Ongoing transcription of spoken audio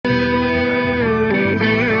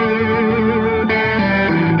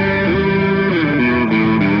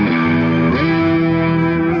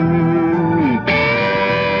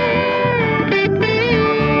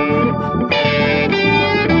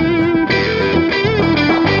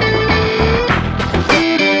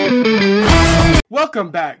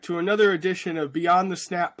Welcome back to another edition of Beyond the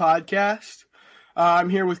Snap podcast. I'm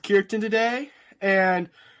here with Kirtan today, and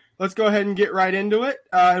let's go ahead and get right into it.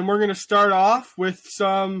 And we're going to start off with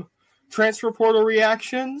some transfer portal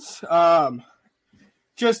reactions.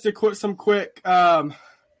 Just some quick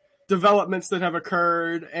developments that have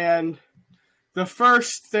occurred. And the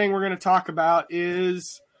first thing we're going to talk about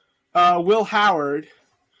is Will Howard,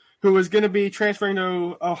 who is going to be transferring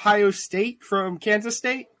to Ohio State from Kansas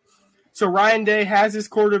State. So Ryan Day has his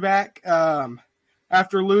quarterback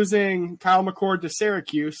after losing Kyle McCord to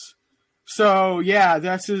Syracuse. So, yeah,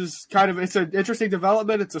 it's an interesting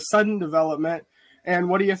development. It's a sudden development. And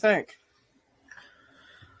what do you think?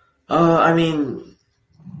 Will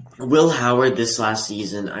Howard this last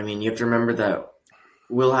season, you have to remember that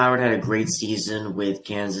Will Howard had a great season with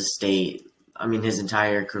Kansas State. His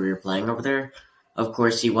entire career playing over there. Of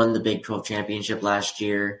course, he won the Big 12 championship last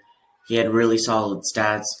year. He had really solid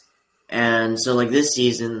stats. And so, this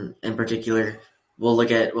season in particular, we'll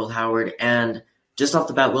look at Will Howard. And just off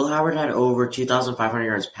the bat, Will Howard had over 2,500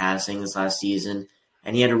 yards passing this last season.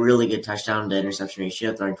 And he had a really good touchdown-to-interception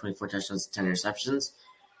ratio, throwing 24 touchdowns to 10 interceptions.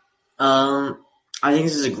 I think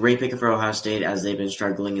this is a great pick for Ohio State as they've been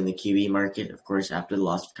struggling in the QB market, of course, after the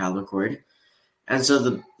loss of Kyle McCord. And so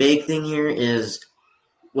the big thing here is,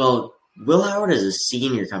 Will Howard is a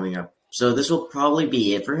senior coming up. So this will probably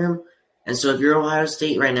be it for him. And so if you're Ohio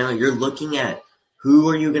State right now, you're looking at who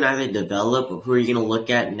are you going to either develop or who are you going to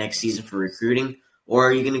look at next season for recruiting, or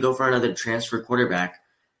are you going to go for another transfer quarterback?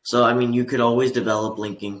 So, you could always develop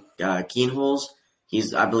Lincoln Kienholz.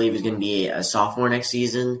 I believe he's going to be a sophomore next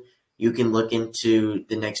season. You can look into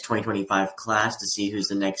the next 2025 class to see who's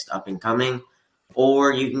the next up and coming,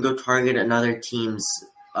 or you can go target another team's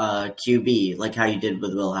QB, like how you did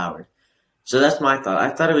with Will Howard. So that's my thought.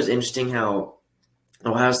 I thought it was interesting how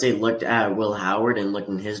Ohio State looked at Will Howard and looked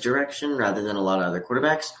in his direction rather than a lot of other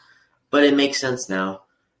quarterbacks, but it makes sense now.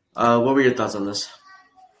 What were your thoughts on this?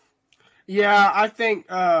 Yeah, I think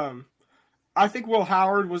Will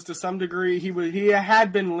Howard was to some degree he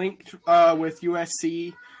had been linked with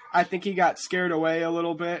USC. I think he got scared away a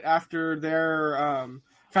little bit after their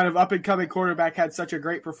kind of up and coming quarterback had such a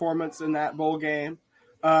great performance in that bowl game.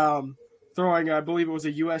 Throwing, I believe it was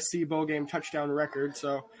a USC bowl game touchdown record.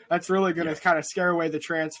 So that's really going to kind of scare away the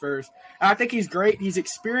transfers. And I think he's great. He's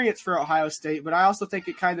experienced for Ohio State, but I also think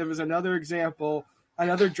it kind of is another example,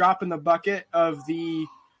 another drop in the bucket of the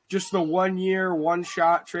 1 year, one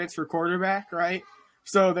shot transfer quarterback, right?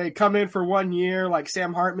 So they come in for 1 year like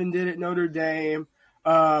Sam Hartman did at Notre Dame,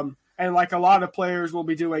 and like a lot of players will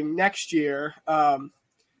be doing next year.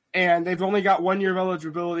 And they've only got 1 year of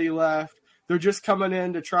eligibility left. They're just coming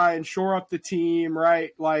in to try and shore up the team,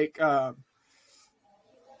 right? Like a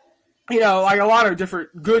lot of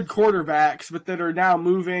different good quarterbacks, but that are now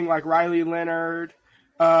moving, like Riley Leonard,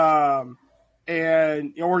 and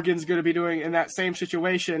Oregon's going to be doing in that same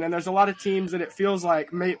situation. And there's a lot of teams that it feels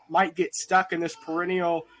like might get stuck in this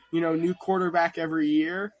perennial, new quarterback every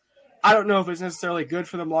year. I don't know if it's necessarily good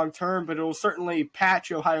for them long term, but it will certainly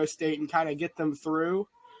patch Ohio State and kind of get them through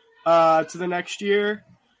to the next year.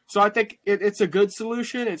 So I think it's a good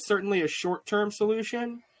solution. It's certainly a short-term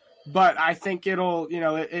solution, but I think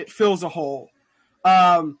it fills a hole.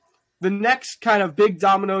 The next kind of big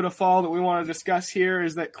domino to fall that we want to discuss here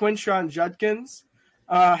is that Quinshon Judkins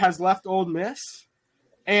has left Ole Miss.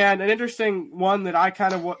 And an interesting one that I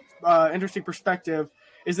kind of interesting perspective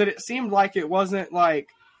is that it seemed like it wasn't like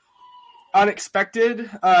unexpected,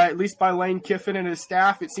 at least by Lane Kiffin and his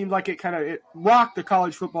staff. It seemed like it rocked the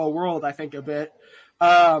college football world, I think, a bit.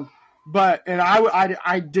 But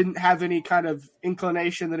I didn't have any kind of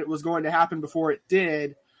inclination that it was going to happen before it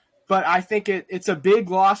did. But I think it's a big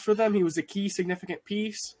loss for them. He was a key significant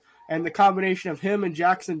piece. And the combination of him and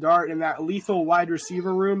Jackson Dart and that lethal wide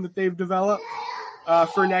receiver room that they've developed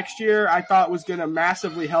for next year, I thought was going to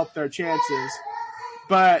massively help their chances.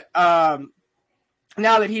 But now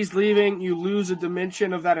that he's leaving, you lose a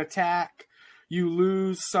dimension of that attack. You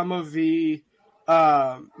lose some of the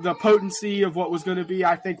potency of what was going to be,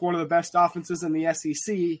 I think, one of the best offenses in the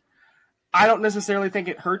SEC. I don't necessarily think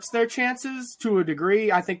it hurts their chances to a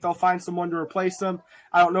degree. I think they'll find someone to replace them.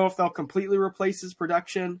 I don't know if they'll completely replace his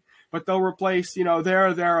production, but they'll replace, there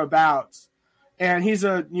or thereabouts. And he's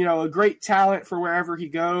a great talent for wherever he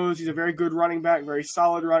goes. He's a very good running back, very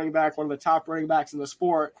solid running back, one of the top running backs in the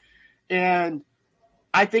sport. And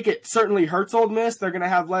I think it certainly hurts Ole Miss. They're going to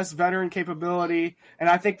have less veteran capability, and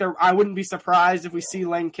I think I wouldn't be surprised if we see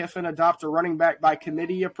Lane Kiffin adopt a running back by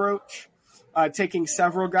committee approach, taking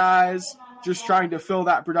several guys, just trying to fill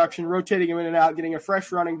that production, rotating them in and out, getting a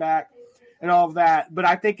fresh running back, and all of that. But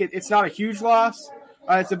I think it's not a huge loss,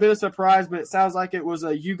 It's a bit of a surprise, but it sounds like it was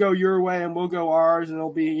a you go your way and we'll go ours, and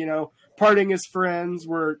it'll be, parting as friends.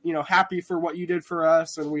 We're, happy for what you did for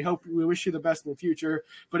us, and we wish you the best in the future,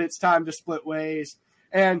 but it's time to split ways.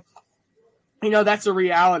 And, that's a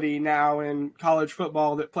reality now in college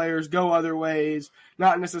football, that players go other ways,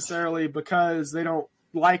 not necessarily because they don't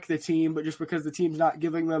like the team, but just because the team's not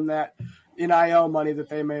giving them that NIL money that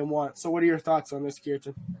they may want. So what are your thoughts on this,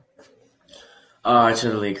 Kirtan? I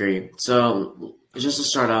totally agree. So just to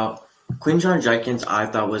start out, Quinshon Judkins I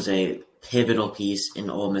thought was a pivotal piece in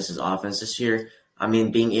Ole Miss's offense this year. I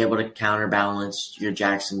mean, being able to counterbalance your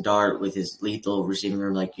Jackson Dart with his lethal receiving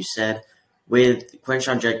room, like you said, with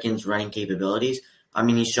Quinshon Judkins' running capabilities. I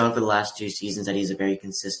mean, he's shown for the last 2 seasons that he's a very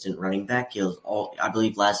consistent running back. I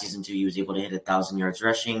believe last season, too, he was able to hit 1,000 yards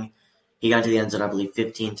rushing. He got to the end zone, I believe,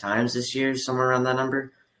 15 times this year, somewhere around that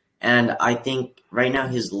number. And I think right now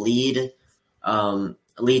his lead team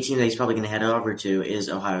that he's probably going to head over to is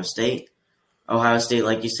Ohio State. Ohio State,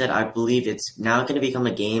 like you said, I believe it's now going to become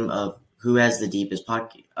a game of who has the deepest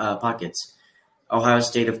pockets. Ohio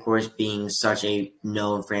State, of course, being such a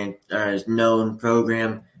known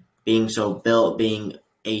program, being so built, being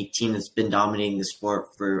a team that's been dominating the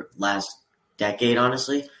sport for last decade,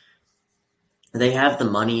 honestly. They have the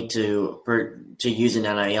money to use an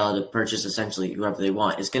NIL to purchase essentially whoever they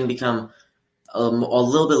want. It's going to become a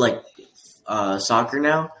little bit like soccer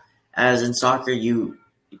now. As in soccer, you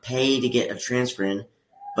pay to get a transfer in,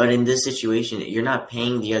 but in this situation, you're not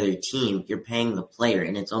paying the other team, you're paying the player,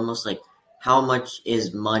 and it's almost like, how much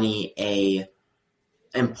is money a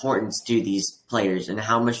importance to these players, and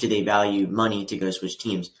how much do they value money to go switch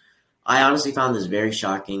teams? I honestly found this very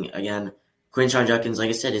shocking. Again, Quinshon Judkins, like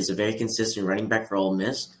I said, is a very consistent running back for Ole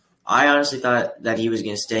Miss. I honestly thought that he was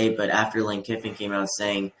going to stay, but after Lane Kiffin came out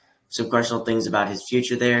saying some questionable things about his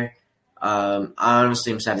future there, I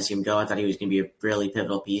honestly am sad to see him go. I thought he was going to be a really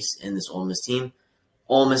pivotal piece in this Ole Miss team.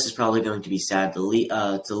 Ole Miss is probably going to be sad to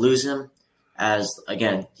lose him, as,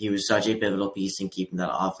 again, he was such a pivotal piece in keeping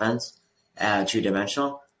that offense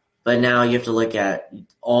two-dimensional. But now you have to look at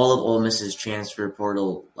all of Ole Miss's transfer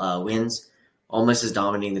portal wins. Ole Miss is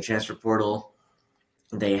dominating the transfer portal.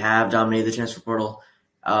 They have dominated the transfer portal.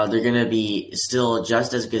 They're going to be still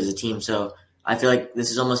just as good as a team. So I feel like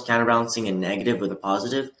this is almost counterbalancing a negative with a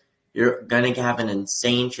positive. You're going to have an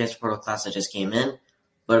insane transfer portal class that just came in,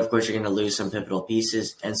 but of course you're going to lose some pivotal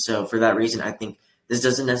pieces. And so for that reason, I think this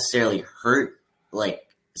doesn't necessarily hurt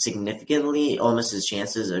significantly Ole Miss's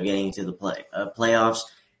chances of getting to the playoffs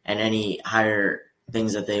and any higher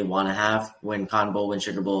things that they want to have, win Cotton Bowl, win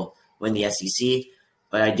Sugar Bowl, win the SEC.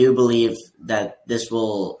 But I do believe that this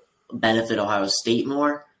will benefit Ohio State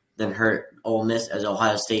more than hurt Ole Miss, as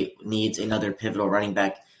Ohio State needs another pivotal running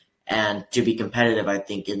back and to be competitive, I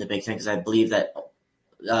think, in the Big Ten, because I believe that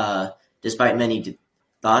despite many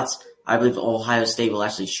thoughts, I believe Ohio State will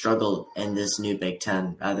actually struggle in this new Big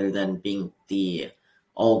Ten rather than being the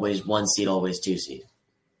always 1 seed, always 2 seed.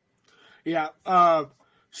 Yeah.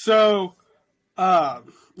 So the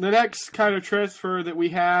next kind of transfer that we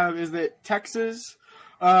have is that Texas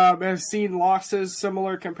has seen losses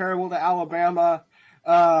similar, comparable to Alabama,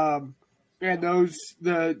 and those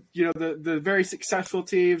the very successful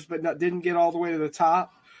teams, but didn't get all the way to the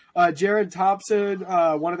top. Jared Thompson,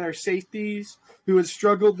 one of their safeties, who has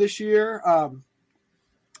struggled this year.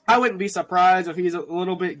 I wouldn't be surprised if he's a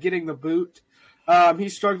little bit getting the boot. He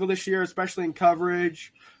struggled this year, especially in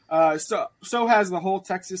coverage. So has the whole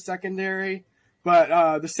Texas secondary,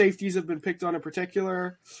 but the safeties have been picked on in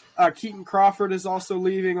particular. Keaton Crawford is also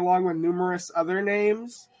leaving, along with numerous other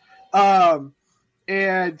names.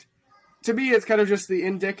 And to me, it's kind of just the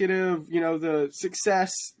indicative, the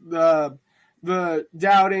success, the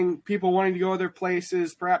doubting, people wanting to go other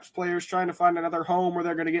places, perhaps players trying to find another home where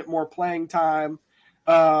they're going to get more playing time.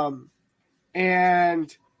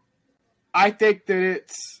 And I think that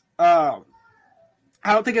it's I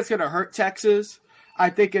don't think it's going to hurt Texas. I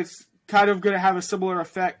think it's kind of going to have a similar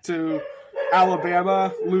effect to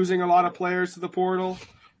Alabama losing a lot of players to the portal.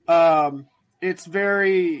 It's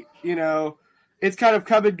very, it's kind of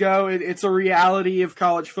come and go. It's a reality of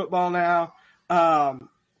college football now.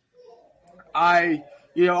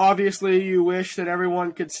 Obviously you wish that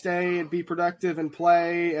everyone could stay and be productive and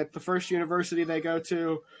play at the first university they go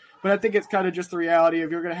to. But I think it's kind of just the reality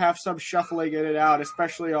of you're going to have some shuffling in and out,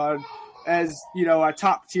 especially on, as a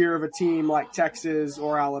top tier of a team like Texas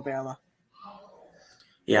or Alabama.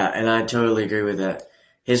 Yeah, and I totally agree with that.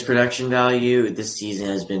 His production value this season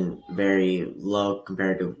has been very low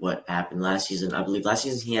compared to what happened last season. I believe last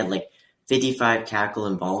season he had 55 tackle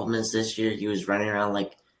involvements. This year he was running around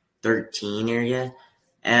 13 area.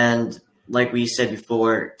 And like we said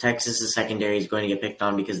before, Texas's secondary is going to get picked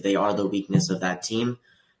on because they are the weakness of that team.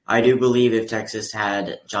 I do believe if Texas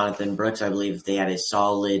had Jonathan Brooks, I believe if they had a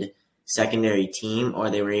solid secondary team, or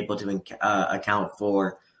they were able to account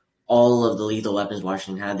for all of the lethal weapons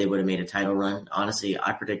Washington had, they would have made a title run. Honestly,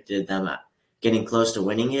 I predicted them getting close to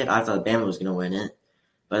winning it. I thought Bama was going to win it,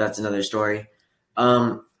 but that's another story.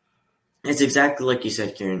 It's exactly like you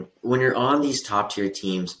said, Kieran. When you're on these top-tier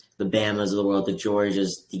teams, the Bamas of the world, the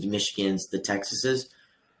Georgias, the Michigans, the Texases,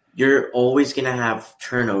 you're always going to have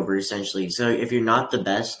turnover, essentially. So if you're not the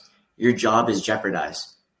best, your job is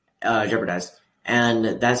jeopardized. And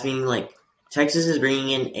that's meaning, like, Texas is bringing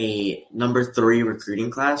in a number 3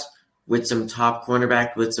 recruiting class with some top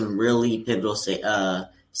cornerback, with some really pivotal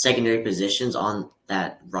secondary positions on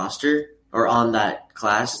that roster or on that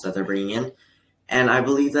class that they're bringing in. And I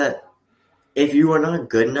believe that if you are not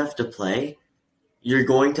good enough to play, you're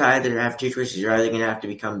going to either have two choices. You're either going to have to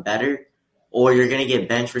become better, or you're going to get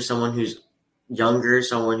benched for someone who's younger,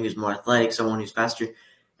 someone who's more athletic, someone who's faster.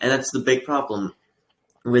 And that's the big problem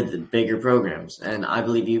with bigger programs. And I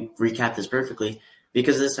believe you recapped this perfectly,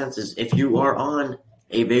 because the sense is if you are on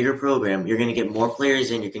a bigger program, you're going to get more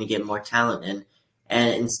players in, you're going to get more talent in.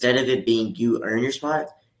 And instead of it being you earn your spot,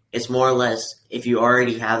 it's more or less if you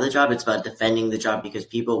already have the job, it's about defending the job because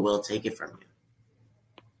people will take it from you.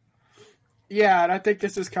 Yeah, and I think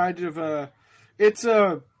this is kind of it's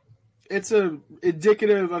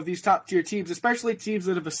indicative of these top tier teams, especially teams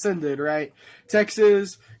that have ascended, right?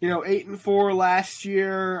 Texas, 8-4 last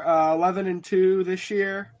year, 11-2 this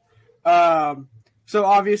year. So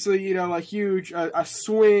obviously, a huge a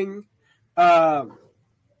swing of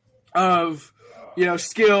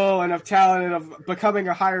skill and of talent and of becoming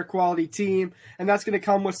a higher quality team, and that's going to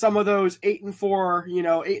come with some of those 8-4,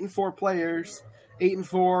 8-4 players,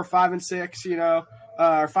 8-4, 5-6,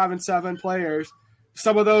 or 5-7 players.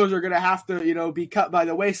 Some of those are going to have to, be cut by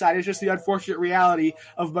the wayside. It's just the unfortunate reality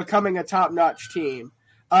of becoming a top-notch team.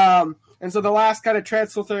 And so the last kind of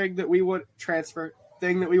transfer thing that we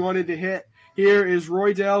wanted to hit here is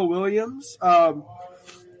Roydell Williams.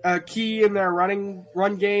 A key in their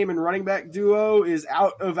run game and running back duo is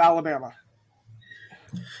out of Alabama.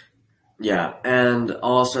 Yeah, and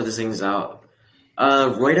I'll start this things out.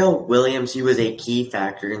 Roydell Williams, he was a key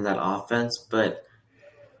factor in that offense, but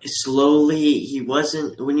slowly he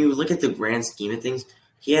wasn't. When you look at the grand scheme of things,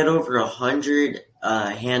 he had over 100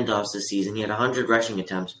 handoffs this season. He had 100 rushing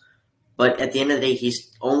attempts, but at the end of the day,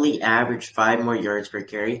 he's only averaged 5 more yards per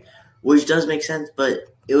carry, which does make sense. But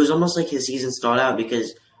it was almost like his season stalled out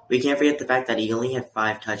because we can't forget the fact that he only had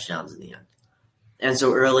 5 touchdowns in the end. And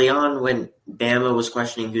so early on, when Bama was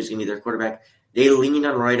questioning who's going to be their quarterback, they leaned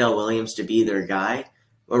on Roydell Williams to be their guy.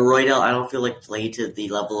 But Roydell, I don't feel like played to the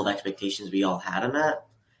level of expectations we all had him at.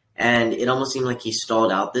 And it almost seemed like he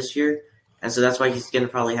stalled out this year. And so that's why he's going to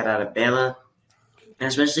probably head out of Bama. And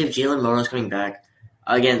especially if Jalen Milroe's coming back.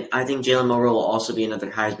 Again, I think Jalen Milroe will also be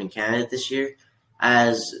another Heisman candidate this year,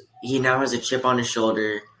 as he now has a chip on his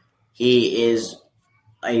shoulder. He is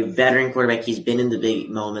a veteran quarterback. He's been in the big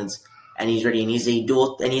moments, and he's ready. And he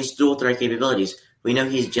has dual threat capabilities. We know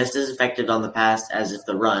he's just as effective on the pass as if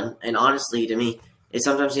the run. And honestly, to me, it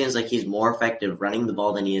sometimes seems like he's more effective running the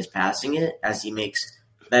ball than he is passing it, as he makes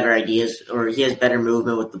better ideas, or he has better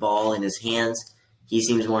movement with the ball in his hands. He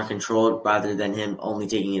seems more controlled rather than him only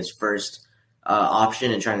taking his first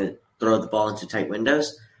option and trying to throw the ball into tight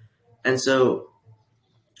windows. And so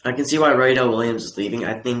I can see why Roydell Williams is leaving.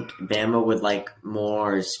 I think Bama would like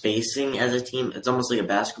more spacing as a team. It's almost like a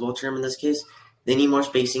basketball term in this case. They need more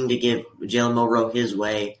spacing to give Jalen Milroe his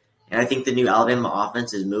way. And I think the new Alabama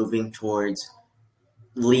offense is moving towards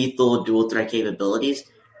lethal dual threat capabilities.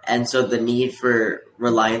 And so the need for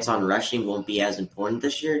reliance on rushing won't be as important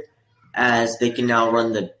this year, as they can now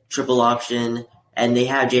run the triple option, and they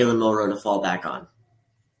have Jalen Milroe to fall back on.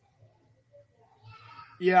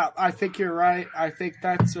 Yeah, I think you're right. I think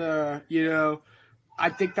that's, I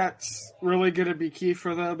think that's really going to be key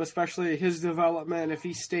for them, especially his development. If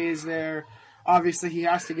he stays there, obviously he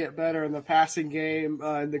has to get better in the passing game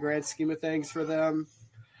in the grand scheme of things for them.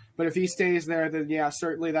 But if he stays there, then yeah,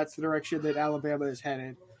 certainly that's the direction that Alabama is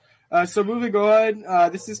headed. So moving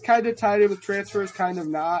on, this is kind of tied in with transfers, kind of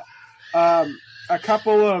not. A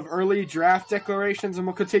couple of early draft declarations, and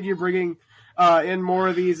we'll continue bringing in more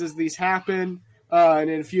of these as these happen and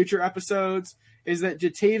in future episodes, is that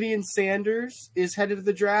Jatavian Sanders is headed to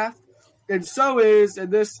the draft, and so is,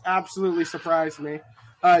 and this absolutely surprised me,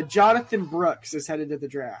 Jonathan Brooks is headed to the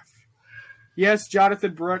draft. Yes,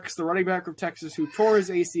 Jonathan Brooks, the running back from Texas who tore his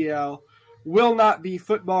ACL, will not be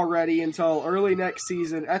football ready until early next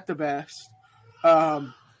season at the best.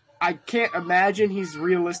 I can't imagine he's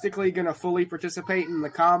realistically going to fully participate in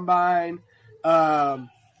the combine. I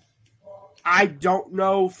don't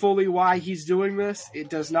know fully why he's doing this. It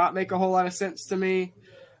does not make a whole lot of sense to me.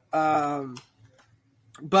 But,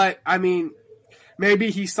 I mean,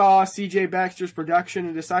 maybe he saw C.J. Baxter's production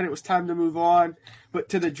and decided it was time to move on. But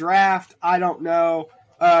to the draft, I don't know.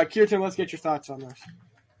 Kirtan, let's get your thoughts on this.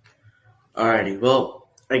 Alrighty. Well,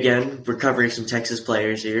 again, we're covering some Texas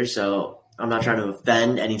players here, so I'm not trying to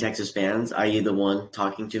offend any Texas fans, i.e. the one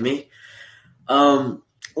talking to me.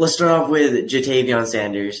 Let's start off with Ja'Tavion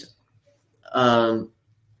Sanders.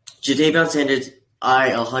 Ja'Tavion Sanders,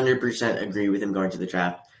 I 100% agree with him going to the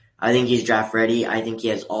draft. I think he's draft ready. I think he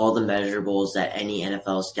has all the measurables that any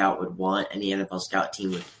NFL scout would want, any NFL scout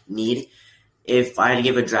team would need. If I had to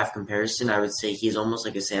give a draft comparison, I would say he's almost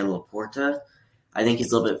like a Sam Laporta. I think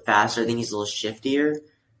he's a little bit faster. I think he's a little shiftier.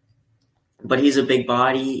 But he's a big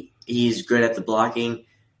body. He's good at the blocking.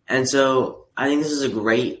 And so I think this is a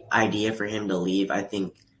great idea for him to leave. I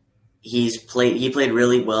think he played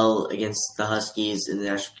really well against the Huskies in the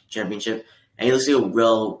national championship. And he looks like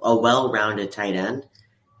a well-rounded tight end.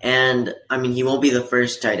 And, I mean, he won't be the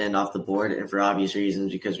first tight end off the board, and for obvious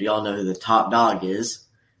reasons, because we all know who the top dog is,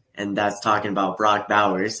 and that's talking about Brock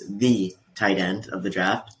Bowers, the tight end of the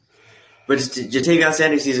draft. But Ja'Tavion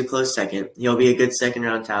Sanders, he's a close second. He'll be a good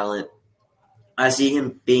second-round talent. I see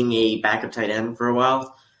him being a backup tight end for a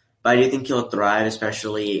while, but I do think he'll thrive,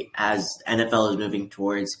 especially as NFL is moving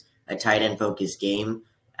towards a tight end-focused game,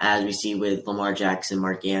 as we see with Lamar Jackson,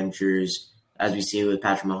 Mark Andrews, as we see with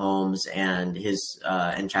Patrick Mahomes and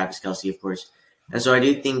and Travis Kelce, of course. And so I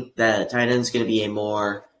do think that tight end is going to be a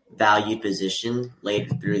more valued position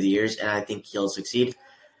later through the years, and I think he'll succeed.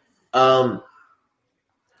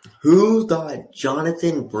 Who thought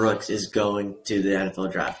Jonathan Brooks is going to the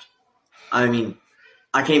NFL draft? I mean,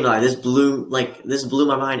 I can't even lie. This blew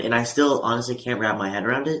my mind, and I still honestly can't wrap my head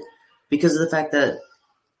around it because of the fact that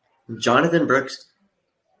Jonathan Brooks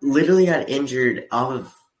literally got injured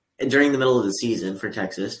during the middle of the season for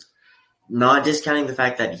Texas, not discounting the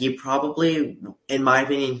fact that he probably, in my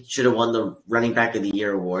opinion, should have won the Running Back of the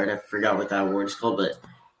Year award. I forgot what that award is called, but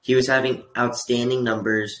he was having outstanding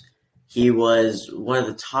numbers. He was one of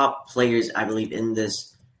the top players, I believe, in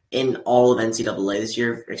all of NCAA this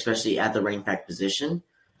year, especially at the running back position.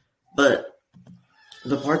 But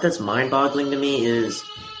the part that's mind-boggling to me is,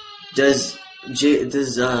 does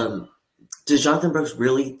Jonathan Brooks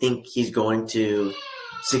really think he's going to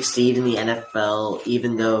succeed in the NFL,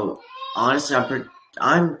 even though, honestly,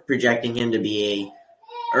 I'm projecting him to be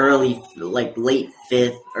a late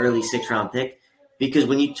 5th, early 6th round pick, because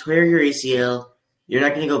when you tear your ACL, you're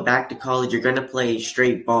not going to go back to college. You're going to play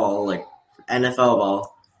straight ball, like NFL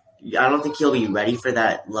ball. I don't think he'll be ready for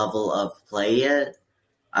that level of play yet.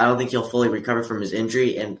 I don't think he'll fully recover from his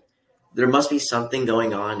injury, and there must be something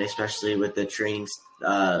going on, especially with the trainings,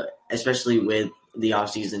 especially with the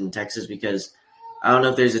offseason in Texas, because I don't know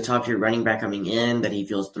if there's a top-tier running back coming in that he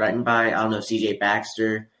feels threatened by. I don't know if C.J.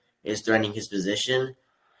 Baxter is threatening his position.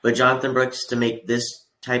 But Jonathan Brooks, to make this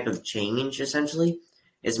type of change, essentially,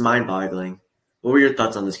 is mind-boggling. What were your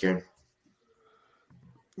thoughts on this, Kieran?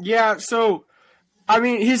 Yeah, so, I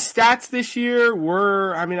mean, his stats this year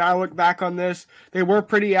were, I look back on this, they were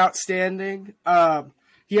pretty outstanding.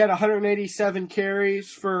 He had 187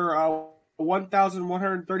 carries for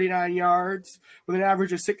 1,139 yards with an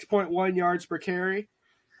average of 6.1 yards per carry.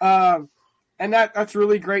 And that's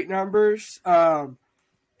really great numbers.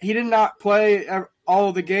 He did not play all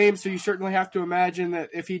of the games, so you certainly have to imagine that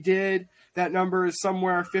if he did, that number is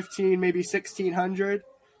somewhere 15, maybe 1,600.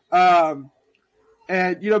 And,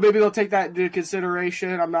 maybe they'll take that into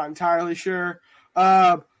consideration. I'm not entirely sure.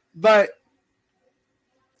 But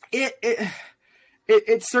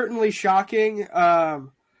it's certainly shocking.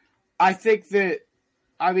 I think that,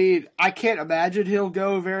 I can't imagine he'll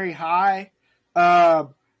go very high.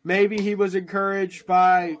 Maybe he was encouraged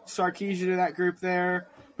by Sarkisian and that group there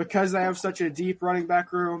because they have such a deep running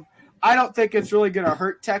back room. I don't think it's really going to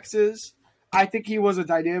hurt Texas. I think he was a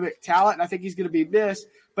dynamic talent, and I think he's going to be missed.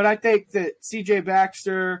 But I think that C.J.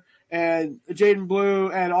 Baxter and Jaden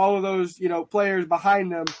Blue and all of those, players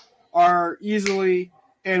behind them are easily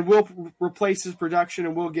and will replace his production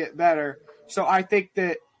and will get better. So I think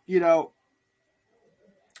that,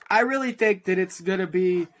 I really think that he's going to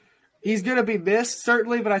be missed,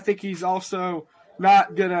 certainly, but I think he's also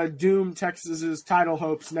not going to doom Texas's title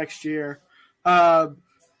hopes next year.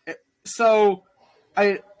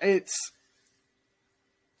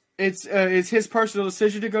 It's his personal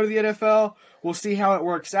decision to go to the NFL. We'll see how it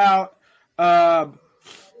works out.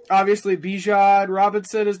 Obviously, Bijan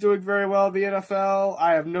Robinson is doing very well in the NFL.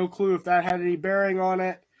 I have no clue if that had any bearing on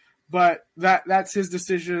it. but that's his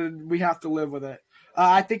decision. We have to live with it.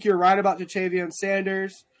 I think you're right about Ja'Tavion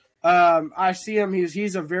Sanders. I see him.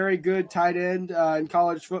 He's a very good tight end in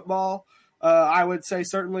college football. I would say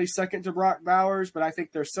certainly second to Brock Bowers, but I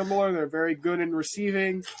think they're similar. They're very good in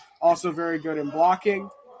receiving, also very good in blocking.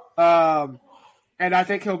 And I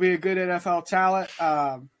think he'll be a good NFL talent.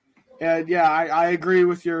 And, yeah, I agree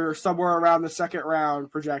with your somewhere around the second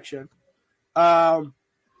round projection.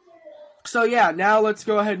 So, yeah, now let's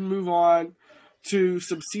go ahead and move on to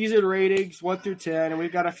some season ratings, 1 through 10, and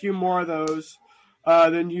we've got a few more of those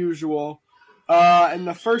than usual. And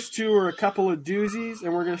the first two are a couple of doozies,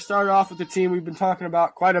 and we're going to start off with the team we've been talking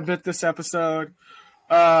about quite a bit this episode,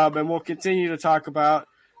 and we'll continue to talk about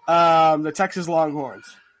the Texas Longhorns.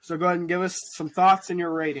 So go ahead and give us some thoughts and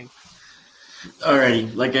your rating.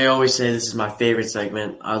 Alrighty, like I always say, this is my favorite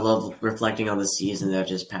segment. I love reflecting on the season that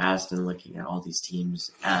just passed and looking at all these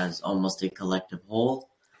teams as almost a collective whole.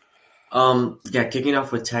 Kicking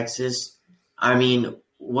off with Texas, I mean,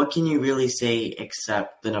 what can you really say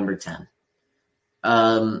except the number 10?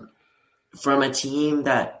 From a team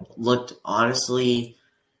that looked, honestly,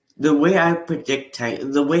 the way I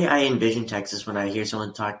envision Texas when I hear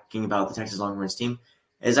someone talking about the Texas Longhorns team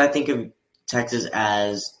is I think of Texas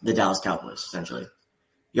as the Dallas Cowboys, essentially.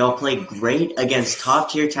 Y'all play great against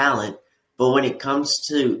top-tier talent, but when it comes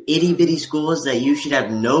to itty-bitty schools that you should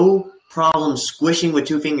have no problem squishing with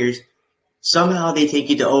 2 fingers, somehow they take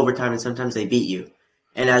you to overtime and sometimes they beat you.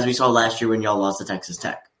 And as we saw last year when y'all lost to Texas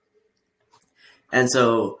Tech. And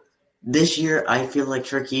so this year, I feel like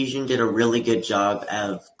Sarkisian did a really good job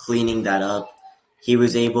of cleaning that up. He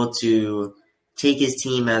was able to take his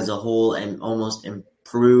team as a whole and almost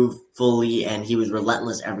improve fully, and he was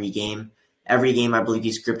relentless every game. Every game, I believe he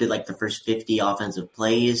scripted like the first 50 offensive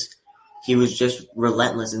plays. He was just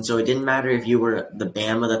relentless, and so it didn't matter if you were the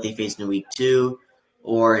Bama that they faced in week 2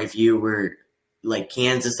 or if you were like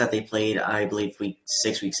Kansas that they played, I believe, week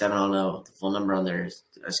 6, week 7. I don't know the full number on their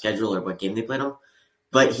schedule or what game they played on.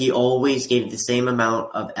 But he always gave the same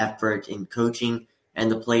amount of effort in coaching,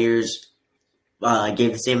 and the players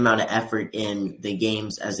gave the same amount of effort in the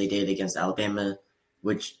games as they did against Alabama,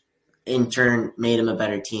 which in turn made him a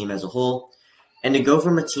better team as a whole. And to go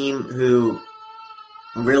from a team who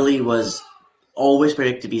really was always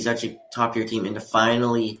predicted to be such a top-tier team and to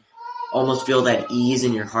finally almost feel that ease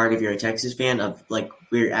in your heart if you're a Texas fan of, like,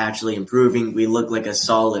 we're actually improving. We look like a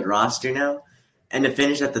solid roster now. And to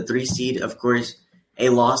finish at the 3 seed, of course, a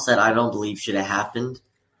loss that I don't believe should have happened,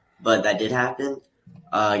 but that did happen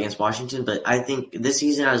against Washington. But I think this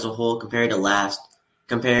season as a whole, compared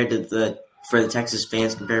to for the Texas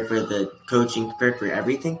fans, compared for the coaching, compared for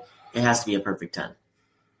everything, it has to be a perfect 10.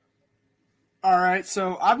 All right,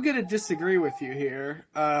 so I'm going to disagree with you here.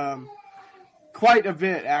 Quite a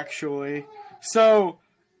bit, actually. So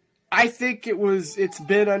I think it's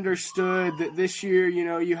been understood that this year,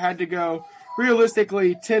 you had to go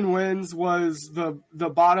realistically 10 wins was the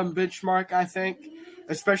bottom benchmark, I think,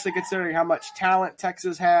 especially considering how much talent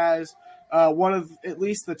Texas has. One of at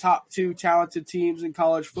least the top 2 talented teams in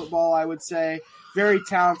college football, I would say. Very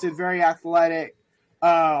talented, very athletic,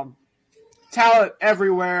 talent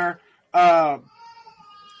everywhere. And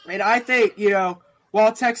I think,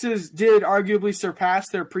 while Texas did arguably surpass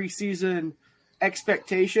their preseason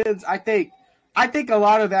expectations, I think a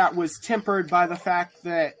lot of that was tempered by the fact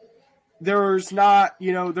that there's not,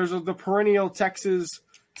 there's the perennial Texas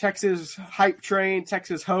hype train,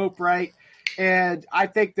 Texas hope, right? And I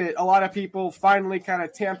think that a lot of people finally kind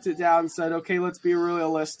of tamped it down and said, okay, let's be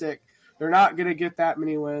realistic. They're not going to get that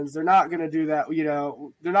many wins. They're not going to do that,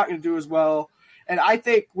 they're not going to do as well. And I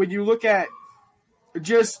think when you look at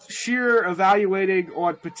just sheer evaluating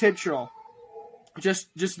on potential,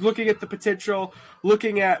 just looking at the potential,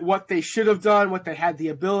 looking at what they should have done, what they had the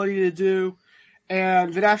ability to do,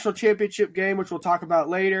 and the national championship game, which we'll talk about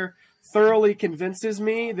later, thoroughly convinces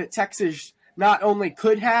me that Texas not only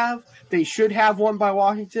could have, they should have won by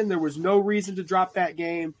Washington. There was no reason to drop that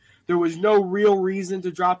game. There was no real reason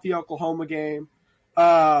to drop the Oklahoma game.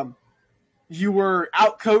 You were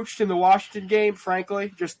outcoached in the Washington game,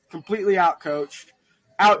 frankly, just completely outcoached,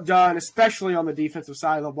 outdone, especially on the defensive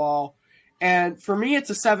side of the ball. And for me, it's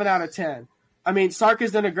a 7 out of 10. I mean, Sark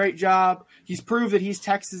has done a great job. He's proved that he's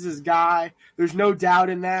Texas's guy. There's no doubt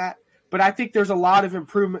in that. But I think there's a lot of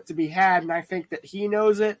improvement to be had, and I think that he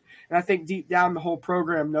knows it, and I think deep down the whole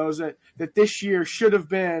program knows it, that this year should have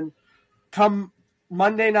been, come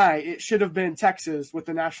Monday night, it should have been Texas with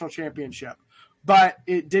the national championship. But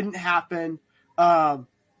it didn't happen.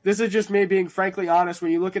 This is just me being frankly honest.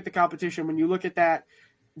 When you look at the competition, when you look at that,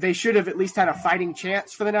 they should have at least had a fighting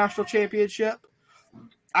chance for the national championship.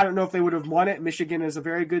 I don't know if they would have won it. Michigan is a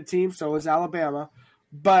very good team, so is Alabama.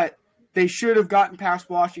 But they should have gotten past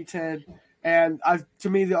Washington. And to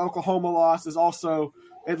me, the Oklahoma loss is also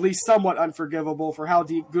at least somewhat unforgivable for how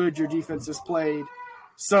good your defense has played.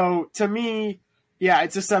 So to me, yeah,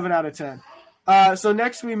 it's a 7 out of 10. So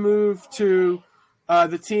next we move to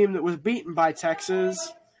the team that was beaten by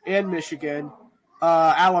Texas and Michigan,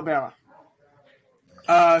 Alabama.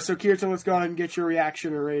 So Kirtan, let's go ahead and get your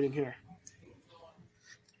reaction and rating here.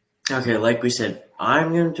 Okay, like we said,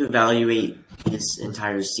 I'm going to evaluate this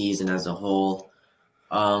entire season as a whole.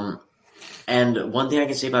 And one thing I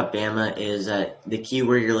can say about Bama is that the key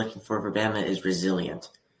word you're looking for Bama is resilient.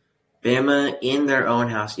 Bama, in their own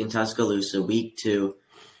house in Tuscaloosa, week 2,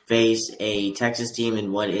 face a Texas team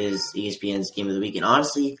in what is ESPN's Game of the Week. And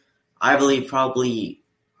honestly, I believe probably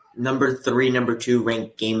number 3, number 2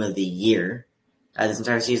 ranked Game of the Year this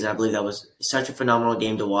entire season. I believe that was such a phenomenal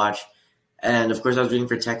game to watch. And, of course, I was rooting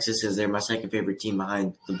for Texas because they're my second favorite team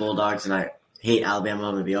behind the Bulldogs, and I hate Alabama.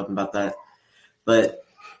 I'm going to be open about that. But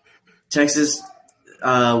Texas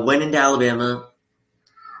went into Alabama,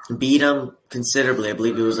 beat them considerably. I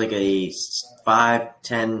believe it was like a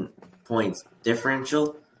 5-10 points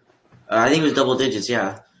differential. I think it was double digits,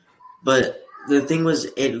 yeah. But the thing was,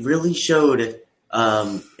 it really showed it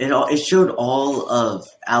showed all of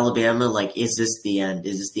Alabama, like, is this the end?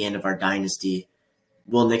 Is this the end of our dynasty?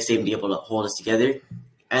 Will Nick Saban be able to hold us together?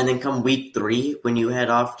 And then come week 3, when you head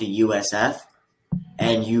off to USF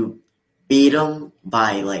and you beat them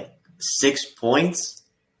by like 6 points,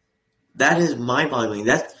 that is mind-boggling.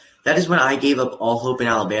 That is when I gave up all hope in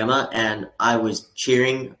Alabama, and I was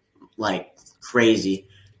cheering like crazy.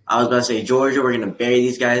 I was about to say, Georgia, we're going to bury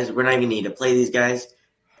these guys. We're not even need to play these guys.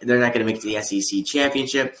 They're not going to make it to the SEC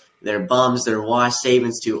championship. They're bums. They're washed.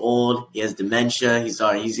 Saban's too old. He has dementia. He's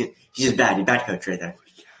just bad. He's a bad coach right there.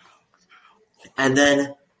 And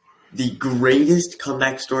then the greatest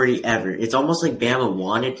comeback story ever. It's almost like Bama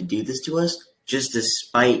wanted to do this to us just to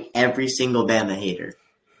spite every single Bama hater.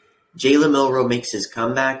 Jalen Milroe makes his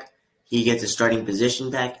comeback. He gets a starting position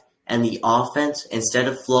back. And the offense, instead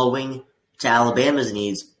of flowing to Alabama's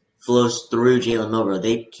needs, flows through Jalen Milroe.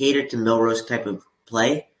 They cater to Milroe's type of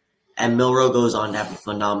play. And Milroe goes on to have a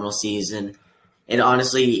phenomenal season. And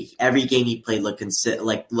honestly, every game he played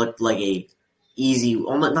looked like a easy,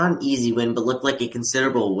 almost not an easy win, but looked like a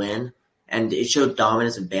considerable win. And it showed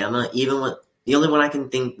dominance of Bama. Even with the only one I can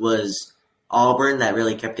think was Auburn that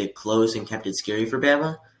really kept it close and kept it scary for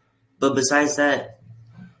Bama. But besides that,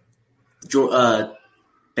 Bama,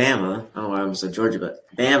 I don't know why I almost said Georgia, but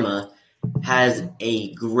Bama has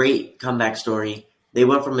a great comeback story. They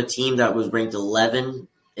went from a team that was ranked 11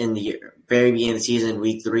 in the very beginning of the season,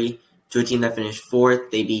 week 3, to a team that finished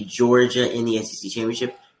 4th. They beat Georgia in the SEC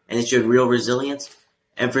championship, and it showed real resilience.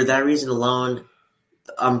 And for that reason alone,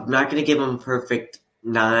 I'm not going to give them a perfect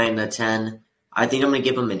 9 or 10. I think I'm going to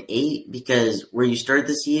give them an 8 because where you start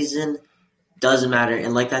the season doesn't matter.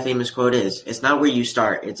 And like that famous quote is, it's not where you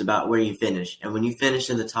start, it's about where you finish. And when you finish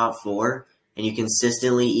in the top 4 and you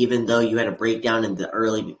consistently, even though you had a breakdown in the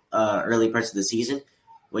early parts of the season,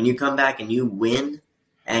 when you come back and you win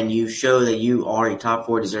and you show that you are a top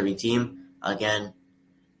 4 deserving team, again,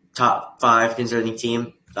 top 5 deserving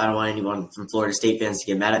team, I don't want anyone from Florida State fans to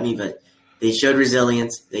get mad at me, but they showed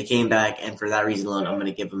resilience. They came back, and for that reason alone, I'm going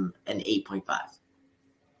to give them an 8.5.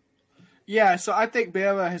 Yeah, so I think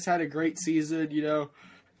Bama has had a great season. You know,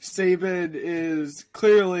 Saban is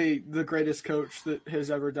clearly the greatest coach that has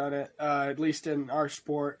ever done it, at least in our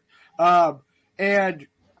sport. And,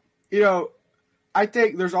 you know, I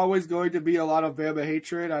think there's always going to be a lot of Bama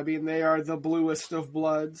hatred. I mean, they are the bluest of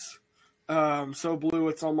bloods. So blue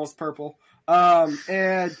it's almost purple.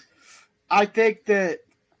 And I think that,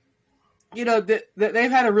 you know, that they've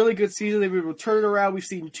had a really good season. They've been able to turn it around. We've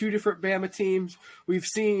seen 2 different Bama teams. We've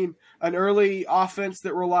seen an early offense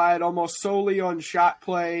that relied almost solely on shot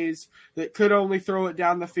plays, that could only throw it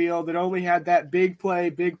down the field, that only had that big play,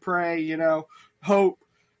 big pray, you know, hope,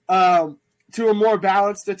 to a more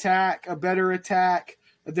balanced attack, a better attack.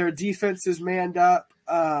 Their defense is manned up.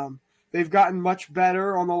 They've gotten much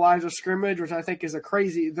better on the lines of scrimmage, which I think is the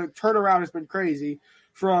turnaround has been crazy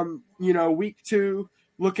from, you know, week 2,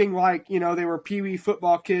 looking like, you know, they were peewee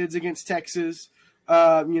football kids against Texas,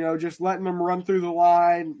 you know, just letting them run through the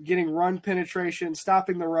line, getting run penetration,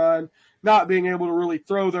 stopping the run, not being able to really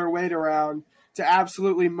throw their weight around, to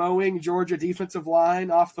absolutely mowing Georgia defensive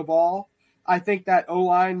line off the ball. I think that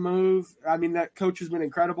O-line move, I mean, that coach has been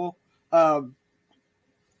incredible.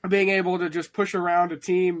 Being able to just push around a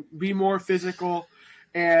team, be more physical,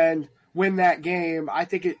 and win that game, I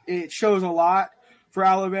think it shows a lot. for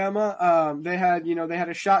Alabama. They had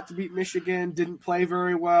a shot to beat Michigan, didn't play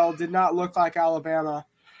very well, did not look like Alabama.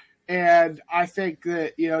 And I think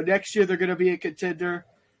that, next year they're going to be a contender.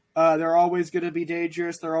 They're always going to be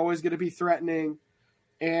dangerous. They're always going to be threatening.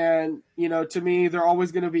 And, to me, they're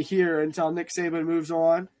always going to be here until Nick Saban moves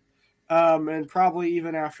on, and probably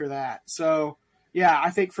even after that. So, yeah, I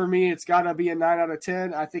think for me it's got to be a 9 out of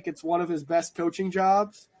 10. I think it's one of his best coaching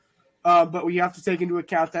jobs. But we have to take into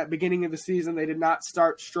account that beginning of the season they did not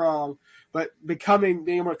start strong. But being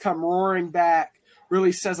able to come roaring back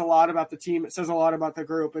really says a lot about the team. It says a lot about the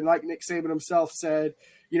group. And like Nick Saban himself said,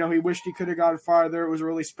 he wished he could have gone farther. It was a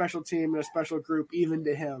really special team and a special group even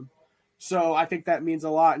to him. So I think that means a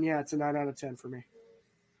lot. And, yeah, it's a 9 out of 10 for me.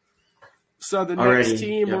 So the next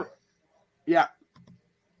team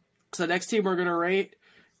So the next team we're going to rate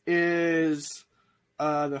is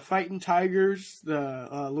the Fighting Tigers,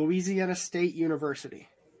 the Louisiana State University.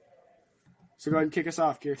 So go ahead and kick us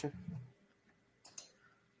off, Kirtan.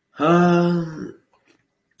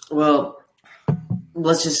 Well,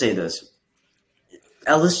 let's just say this.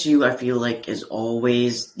 LSU, I feel like, is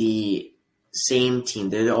always the same team.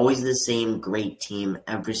 They're always the same great team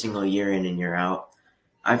every single year in and year out.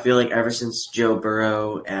 I feel like ever since Joe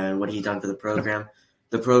Burrow and what he's done for the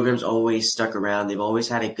program's always stuck around. They've always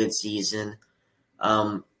had a good season.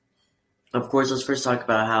 Of course, let's first talk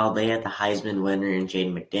about how they had the Heisman winner in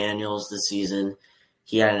Jaden McDaniels this season.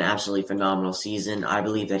 He had an absolutely phenomenal season. I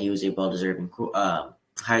believe that he was a well-deserving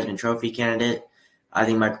Heisman Trophy candidate. I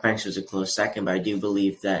think Michael Penix was a close second, but I do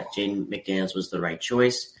believe that Jaden McDaniels was the right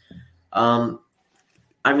choice. You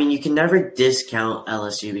can never discount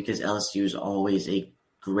LSU because LSU is always a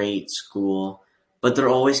great school, but they're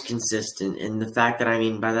always consistent. And the fact that I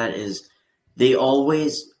mean by that is they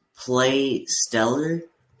always play stellar,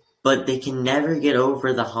 but they can never get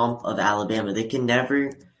over the hump of Alabama. They can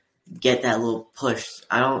never get that little push.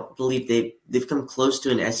 I don't believe they've come close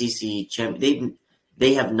to an SEC championship.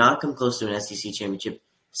 They have not come close to an SEC championship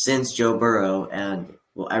since Joe Burrow and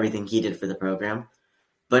everything he did for the program.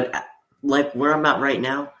 But like where I'm at right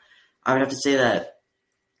now, I would have to say that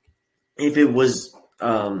if it was I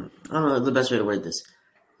don't know the best way to word this.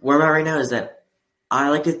 Where I'm at right now is that I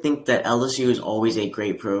like to think that LSU is always a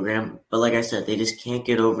great program, but like I said, they just can't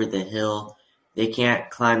get over the hill. They can't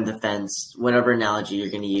climb the fence, whatever analogy you're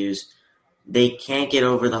going to use. They can't get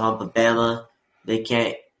over the hump of Bama. They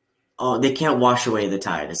can't wash away the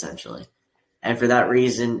tide, essentially. And for that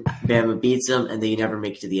reason, Bama beats them, and they never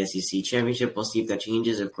make it to the SEC championship. We'll see if that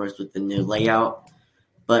changes, of course, with the new layout.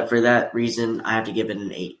 But for that reason, I have to give it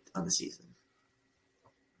an 8 on the season.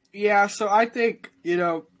 Yeah, so I think,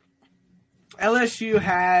 LSU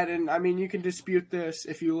had, and I mean, you can dispute this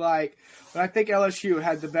if you like, but I think LSU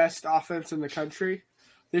had the best offense in the country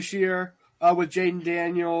this year with Jaden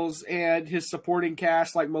Daniels and his supporting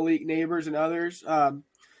cast like Malik Neighbors and others.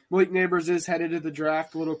 Malik Neighbors is headed to the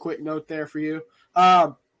draft. A little quick note there for you.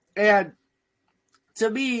 And to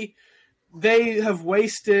me, they have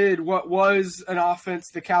wasted what was an offense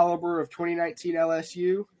the caliber of 2019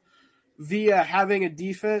 LSU via having a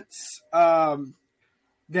defense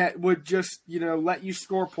that would just, let you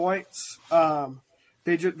score points.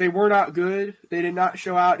 They were not good. They did not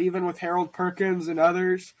show out even with Harold Perkins and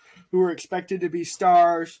others who were expected to be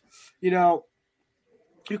stars. You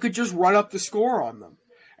could just run up the score on them.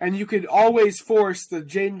 And you could always force the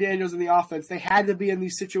Jaden Daniels in the offense. They had to be in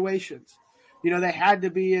these situations. They had to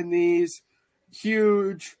be in these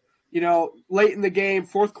huge, late in the game,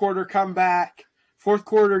 fourth quarter comeback, fourth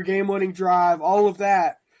quarter game-winning drive, all of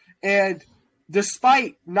that. And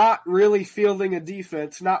despite not really fielding a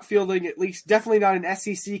defense, not fielding at least definitely not an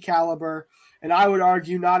SEC caliber, and I would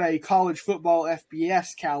argue not a college football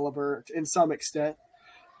FBS caliber in some extent,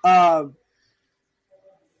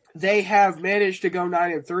 they have managed to go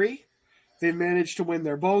 9-3. They've managed to win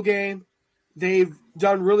their bowl game. They've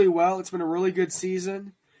done really well. It's been a really good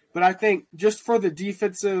season. But I think just for the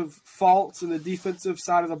defensive faults and the defensive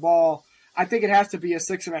side of the ball, I think it has to be a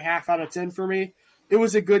 6.5 out of 10 for me. It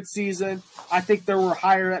was a good season. I think there were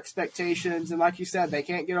higher expectations. And like you said, they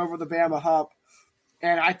can't get over the Bama hump.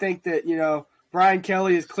 And I think that, Brian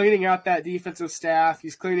Kelly is cleaning out that defensive staff.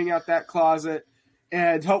 He's cleaning out that closet.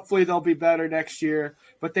 And hopefully they'll be better next year.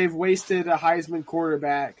 But they've wasted a Heisman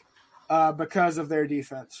quarterback because of their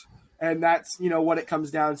defense. And that's, what it comes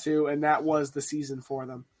down to. And that was the season for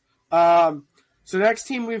them. So next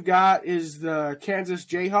team we've got is the Kansas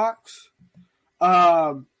Jayhawks.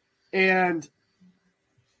 And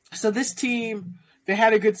so this team, they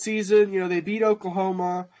had a good season. They beat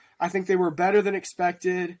Oklahoma. I think they were better than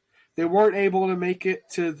expected. They weren't able to make it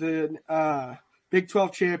to the Big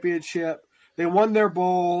 12 championship. They won their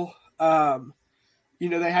bowl.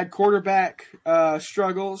 they had quarterback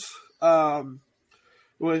struggles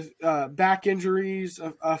with back injuries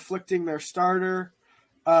afflicting their starter,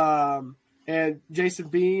 and Jason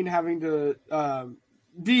Bean having to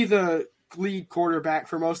be the lead quarterback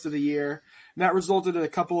for most of the year. And that resulted in a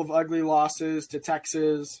couple of ugly losses to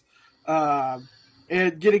Texas and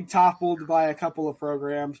getting toppled by a couple of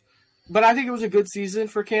programs. But I think it was a good season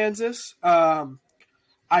for Kansas.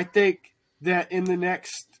 I think that in the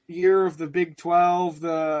next year of the Big 12,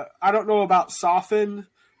 I don't know about softened,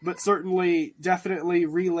 but certainly definitely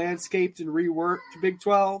re-landscaped and reworked Big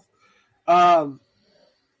 12.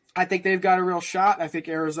 I think they've got a real shot. I think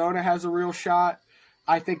Arizona has a real shot.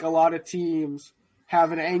 I think a lot of teams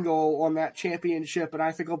have an angle on that championship, and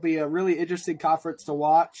I think it'll be a really interesting conference to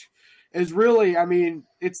watch. It's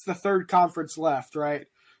the third conference left, right?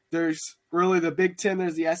 There's really the Big 10,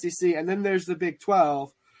 there's the SEC, and then there's the Big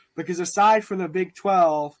 12. Because aside from the Big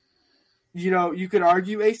 12, you could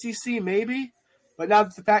argue ACC maybe, but now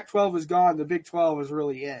that the Pac-12 is gone, the Big 12 is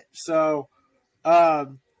really it. So I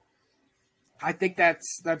think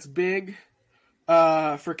that's big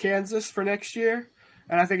for Kansas for next year,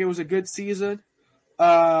 and I think it was a good season.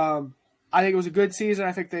 I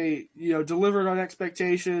think they delivered on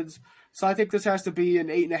expectations. So I think this has to be an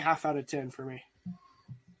 8.5 out of 10 for me.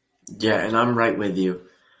 Yeah, and I'm right with you.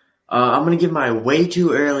 I'm going to give my way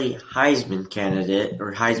too early Heisman candidate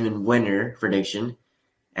or Heisman winner prediction.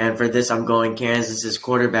 And for this, I'm going Kansas's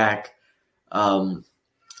quarterback, Jalen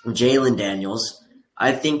Daniels.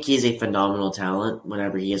 I think he's a phenomenal talent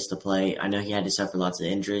whenever he gets to play. I know he had to suffer lots of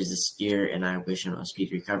injuries this year, and I wish him a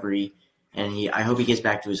speedy recovery. And I hope he gets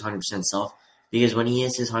back to his 100% self, because when he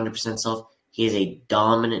is his 100% self, he is a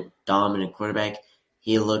dominant quarterback.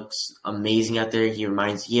 He looks amazing out there. He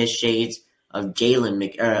has shades of Jaden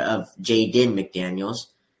McDaniels.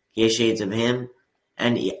 He has shades of him,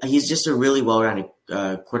 and he's just a really well-rounded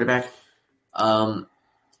quarterback.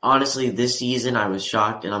 Honestly, this season I was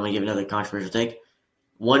shocked, and I'm going to give another controversial take.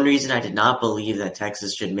 One reason I did not believe that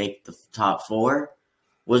Texas should make the top 4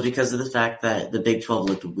 was because of the fact that the Big 12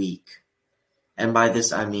 looked weak. And by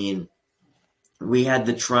this, I mean we had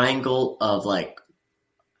the triangle of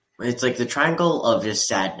it's like the triangle of just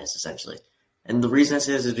sadness, essentially. And the reason I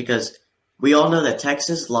say this is because we all know that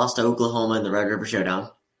Texas lost to Oklahoma in the Red River Showdown.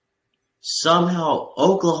 Somehow,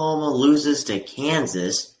 Oklahoma loses to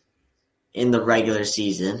Kansas in the regular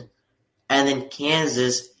season, and then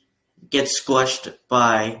Kansas gets squashed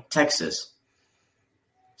by Texas.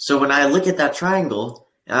 So when I look at that triangle,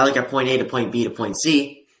 and I look at point A to point B to point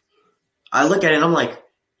C, I look at it and I'm like,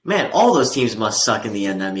 man, all those teams must suck in the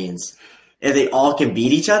end, that means. If they all can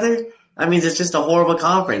beat each other, that means it's just a horrible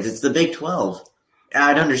conference. It's the Big 12.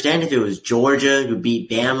 I'd understand if it was Georgia who beat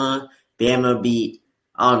Bama. Bama beat,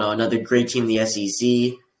 I don't know, another great team in the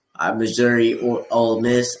SEC, Missouri or Ole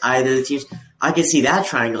Miss, either of the teams. I could see that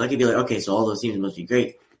triangle. I could be like, okay, so all those teams must be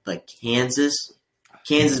great. But Kansas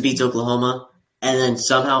beats Oklahoma, and then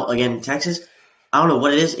somehow, again, Texas, I don't know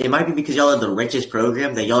what it is. It might be because y'all are the richest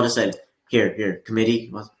program that y'all just said, here,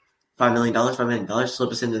 committee, $5 million,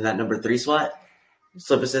 slip us into that number 3 slot.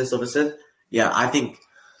 Slip us in. Yeah, I think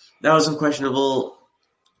that was some questionable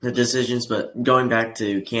decisions, but going back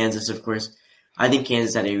to Kansas, of course, I think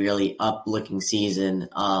Kansas had a really up-looking season.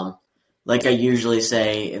 Like I usually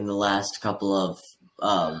say in the last couple of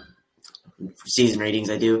season ratings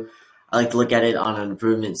I like to look at it on an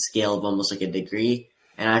improvement scale of almost like a degree,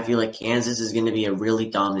 and I feel like Kansas is going to be a really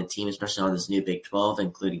dominant team, especially on this new Big 12,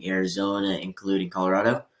 including Arizona, including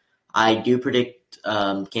Colorado. I do predict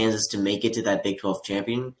Kansas to make it to that Big 12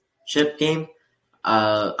 championship game.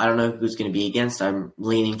 I don't know who's going to be against. I'm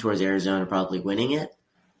leaning towards Arizona probably winning it.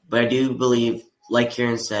 But I do believe, like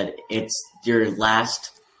Kieran said, it's your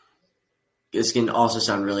last – this can also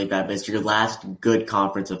sound really bad, but it's your last good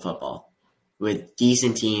conference of football with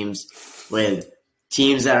decent teams, with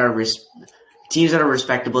teams that are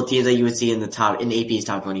respectable, teams that you would see in AP's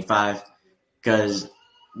top 25. Because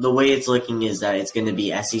the way it's looking is that it's going to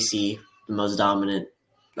be SEC, the most dominant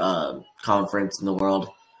conference in the world,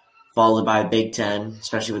 followed by Big Ten,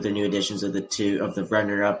 especially with the new additions of the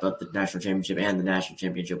runner-up of the national championship and the national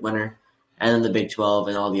championship winner, and then the Big 12,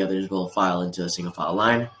 and all the others will file into a single-file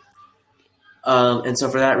line. And so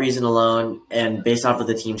for that reason alone, and based off of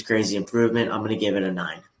the team's crazy improvement, I'm going to give it a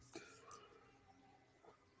 9.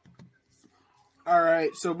 All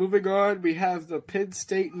right, so moving on, we have the Penn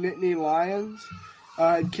State Nittany Lions.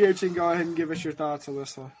 And Kieran, go ahead and give us your thoughts on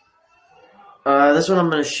this one. This one I'm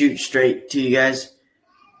going to shoot straight to you guys.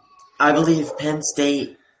 I believe Penn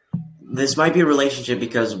State, this might be a relationship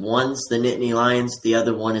because one's the Nittany Lions, the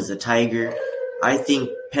other one is the Tiger. I think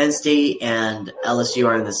Penn State and LSU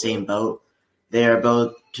are in the same boat. They are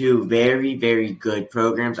both two very, very good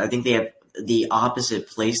programs. I think they have the opposite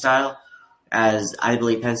play style, as I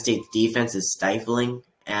believe Penn State's defense is stifling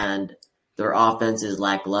and their offense is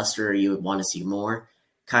lackluster. You would want to see more.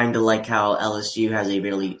 Kind of like how LSU has a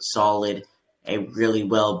really solid, a really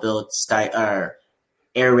well-built,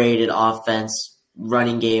 air-rated offense,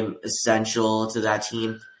 running game essential to that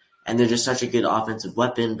team. And they're just such a good offensive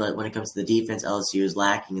weapon, but when it comes to the defense, LSU is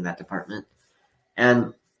lacking in that department.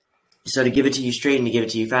 And so to give it to you straight and to give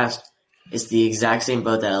it to you fast, it's the exact same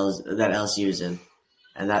boat that LSU is in.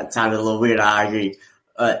 And that sounded a little weird, I agree.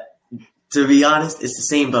 To be honest, it's the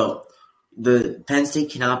same boat. The Penn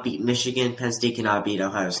State cannot beat Michigan. Penn State cannot beat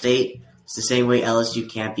Ohio State. It's the same way LSU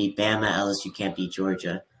can't beat Bama. LSU can't beat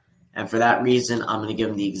Georgia. And for that reason, I'm going to give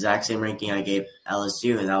them the exact same ranking I gave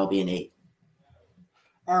LSU, and that will be an 8.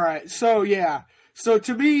 All right. So, yeah. So,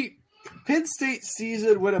 to me, Penn State's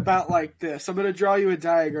season went about like this. I'm going to draw you a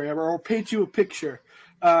diagram or I'll paint you a picture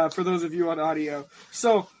for those of you on audio.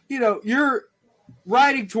 So, you're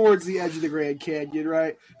riding towards the edge of the Grand Canyon,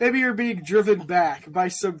 right? Maybe you're being driven back by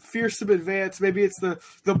some fearsome advance. Maybe it's the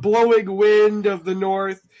blowing wind of the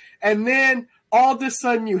north. And then all of a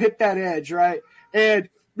sudden you hit that edge, right? And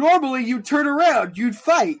normally you'd turn around, you'd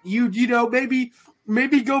fight, you'd,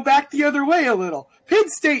 maybe go back the other way a little. Penn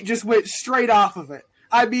State just went straight off of it.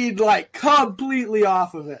 I mean, like, completely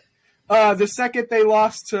off of it. The second they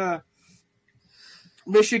lost to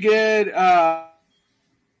Michigan,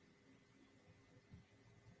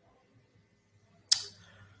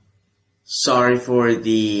 sorry for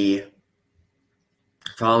the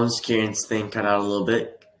problems. Kieran's thing cut out a little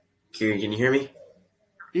bit. Kieran, can you hear me?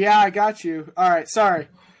 Yeah, I got you. All right, sorry.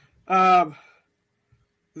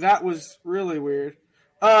 That was really weird.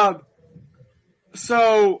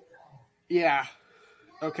 So, yeah.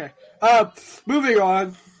 Okay. Moving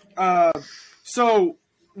on. So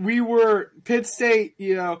Penn State,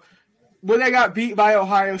 when they got beat by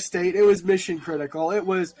Ohio State, it was mission critical. It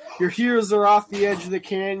was your heroes are off the edge of the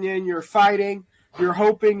canyon. You're fighting. You're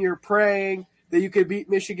hoping. You're praying that you could beat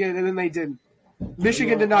Michigan, and then they didn't.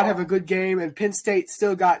 Michigan did not have a good game, and Penn State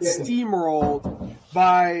still got steamrolled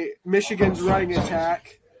by Michigan's running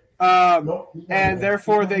attack. And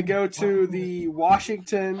therefore they go to the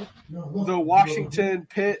Washington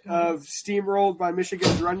pit of steamrolled by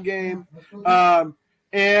Michigan's run game.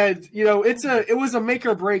 And it was a make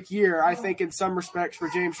or break year, I think, in some respects for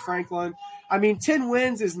James Franklin. I mean, 10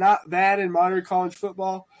 wins is not bad in modern college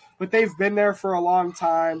football, but they've been there for a long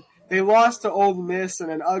time. They lost to Ole Miss in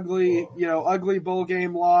an ugly bowl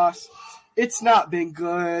game loss. It's not been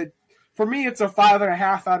good. For me, it's a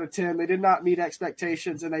 5.5 out of 10. They did not meet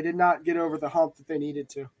expectations, and they did not get over the hump that they needed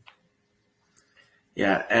to.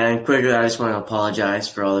 Yeah, and quickly, I just want to apologize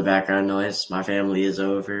for all the background noise. My family is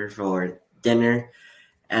over for dinner,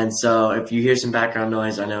 and so if you hear some background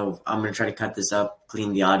noise, I know I'm going to try to cut this up,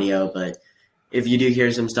 clean the audio, but if you do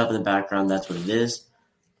hear some stuff in the background, that's what it is.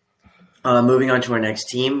 Moving on to our next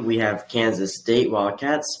team, we have Kansas State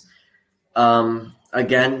Wildcats.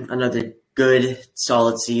 Again, another good,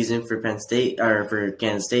 solid season for Penn State or for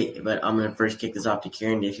Kansas State, but I'm going to first kick this off to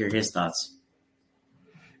Kieran to hear his thoughts.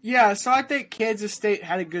 Yeah, so I think Kansas State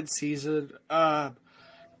had a good season. I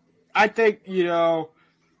think,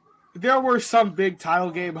 there were some big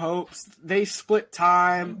title game hopes. They split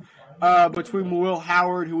time between Will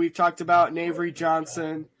Howard, who we've talked about, and Avery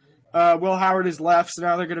Johnson. Will Howard is left, so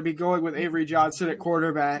now they're going to be going with Avery Johnson at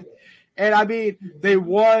quarterback. And, I mean, they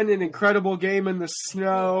won an incredible game in the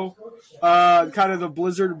snow, kind of the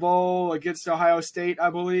Blizzard Bowl against Ohio State, I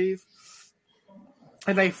believe.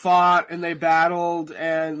 And they fought and they battled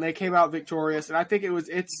and they came out victorious. And I think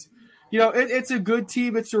it's a good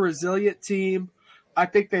team. It's a resilient team. I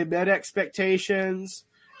think they met expectations,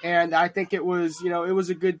 and I think it was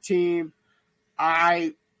a good team.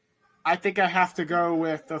 I think I have to go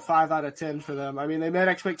with a 5 out of 10 for them. I mean, they met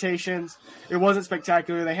expectations. It wasn't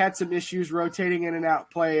spectacular. They had some issues rotating in and out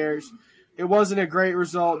players. It wasn't a great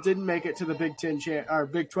result. Didn't make it to the Big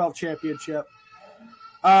 12 championship.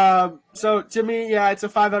 So to me, yeah, it's a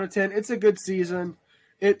 5 out of 10. It's a good season.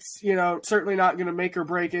 It's, certainly not going to make or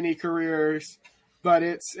break any careers, but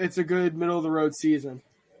it's a good middle of the road season.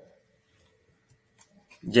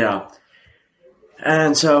 Yeah.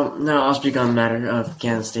 And so now I'll speak on the matter of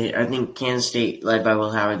Kansas State. I think Kansas State, led by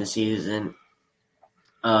Will Howard this season,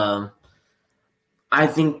 I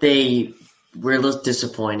think they were a little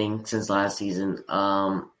disappointing since last season.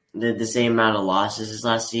 They had the same amount of losses as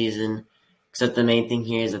last season, except the main thing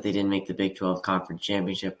here is that they didn't make the Big 12 Conference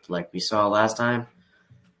Championship like we saw last time.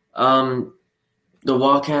 The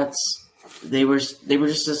Wildcats, they were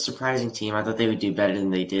just a surprising team. I thought they would do better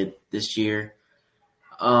than they did this year.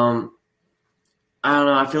 I don't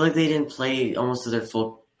know. I feel like they didn't play almost to their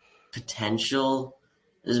full potential.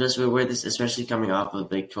 Is the best way to word this, especially coming off of a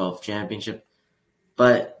Big 12 championship.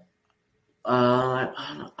 But I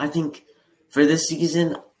don't know. I think for this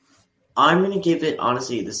season, I'm going to give it,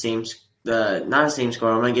 honestly, the same, not the same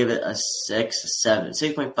score. I'm going to give it a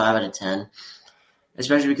 6.5 out of 10,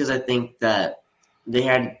 especially because I think that they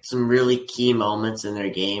had some really key moments in their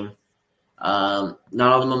game. Not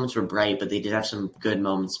all the moments were bright, but they did have some good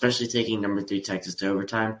moments, especially taking number 3 Texas to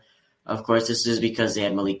overtime. Of course, this is because they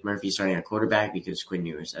had Malik Murphy starting at quarterback because Quinn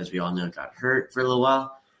Ewers, as we all know, got hurt for a little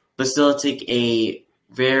while. But still, take a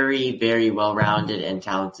very, very well-rounded and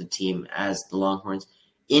talented team as the Longhorns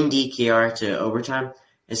in DKR to overtime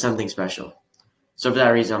is something special. So for that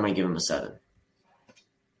reason, I'm going to give them a 7.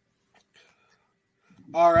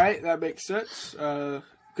 All right, that makes sense.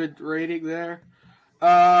 Good rating there.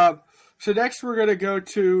 So next we're going to go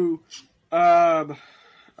to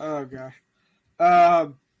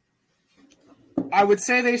I would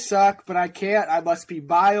say they suck, but I can't. I must be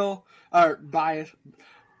biased.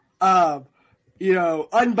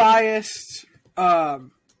 Unbiased, not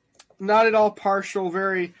at all partial,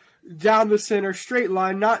 very down the center, straight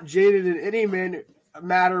line, not jaded in any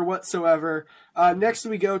matter whatsoever. Next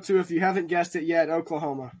we go to, if you haven't guessed it yet,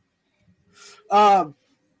 Oklahoma. So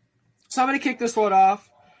I'm going to kick this one off.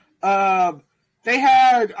 They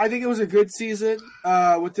had, I think it was a good season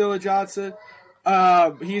with Dillon Johnson.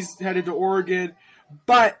 He's headed to Oregon.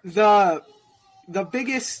 But the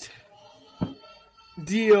biggest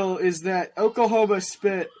deal is that Oklahoma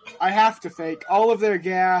spent, I have to think, all of their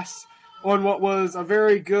gas on what was a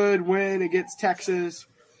very good win against Texas,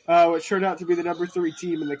 which turned out to be the number 3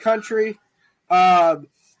 team in the country. A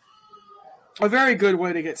very good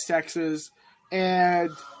win against Texas, and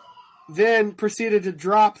then proceeded to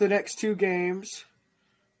drop the next 2 games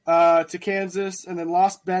to Kansas, and then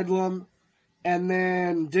lost Bedlam, and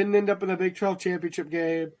then didn't end up in the Big 12 championship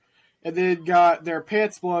game, and then got their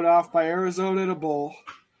pants blown off by Arizona in a bowl.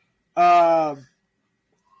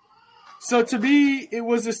 So to me, it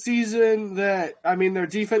was a season that, I mean, their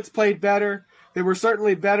defense played better. They were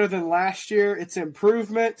certainly better than last year. It's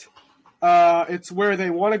improvement. It's where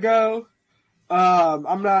they want to go.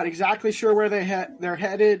 I'm not exactly sure where they're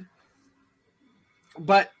headed,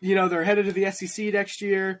 but, they're headed to the SEC next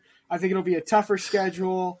year. I think it'll be a tougher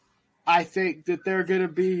schedule. I think that they're going to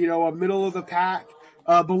be, a middle of the pack,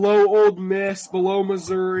 below Ole Miss, below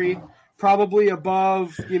Missouri, probably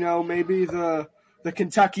above, maybe the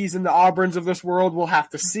Kentuckys and the Auburns of this world. We'll have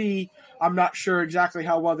to see. I'm not sure exactly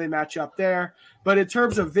how well they match up there. But in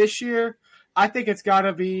terms of this year, I think it's got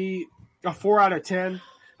to be a 4 out of 10.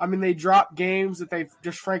 I mean, they dropped games that they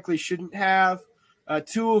just frankly shouldn't have.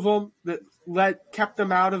 2 of them that kept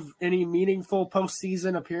them out of any meaningful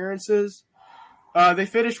postseason appearances. They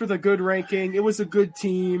finished with a good ranking. It was a good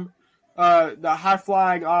team, the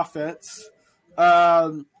high-flying offense.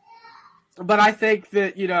 But I think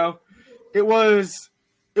that, it was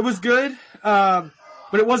good, but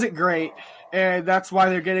it wasn't great, and that's why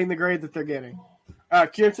they're getting the grade that they're getting.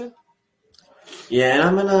 Kirtan? Yeah, and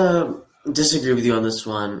I'm going to disagree with you on this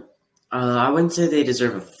one. I wouldn't say they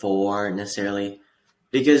deserve a 4 necessarily,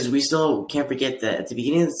 because we still can't forget that at the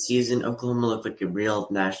beginning of the season, Oklahoma looked like a real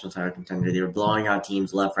national title contender. They were blowing out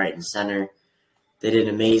teams left, right, and center. They did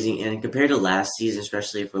amazing. And compared to last season,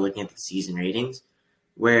 especially if we're looking at the season ratings,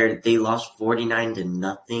 where they lost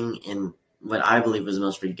 49-0 in what I believe was the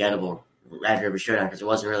most forgettable Red River Showdown, because it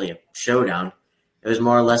wasn't really a showdown. It was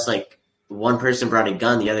more or less like one person brought a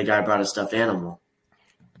gun, the other guy brought a stuffed animal.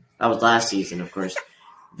 That was last season, of course.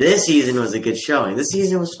 This season was a good showing. This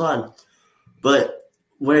season was fun. But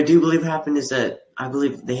what I do believe happened is that I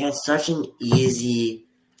believe they had such an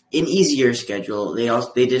easier schedule. They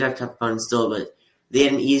did have tough opponents still, but they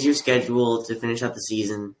had an easier schedule to finish out the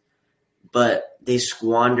season. But they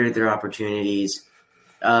squandered their opportunities.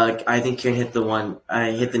 I think Kieran hit the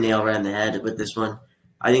nail right on the head with this one.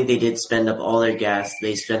 I think they did spend up all their gas.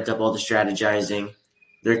 They spent up all the strategizing.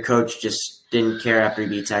 Their coach just didn't care after he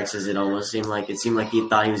beat Texas. It seemed like he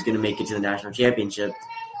thought he was going to make it to the national championship.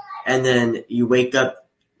 And then you wake up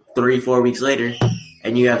 3-4 weeks later,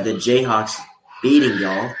 and you have the Jayhawks beating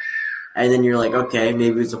y'all. And then you're like, okay,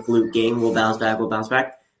 maybe it's a fluke game. We'll bounce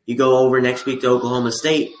back. You go over next week to Oklahoma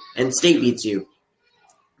State, and State beats you.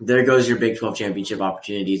 There goes your Big 12 championship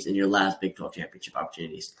opportunities and your last Big 12 championship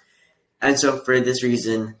opportunities. And so for this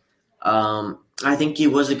reason, I think it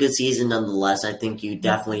was a good season nonetheless. I think you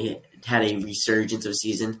definitely had a resurgence of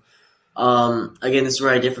season. Again, this is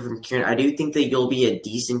where I differ from Kieran. I do think that you'll be a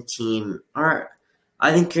decent team. Or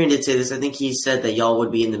I think Kieran did say this. I think he said that y'all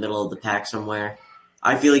would be in the middle of the pack somewhere.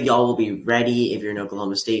 I feel like y'all will be ready if you're an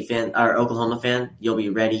Oklahoma State fan or Oklahoma fan. You'll be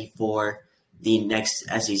ready for the next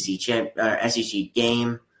SEC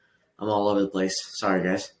game. I'm all over the place. Sorry,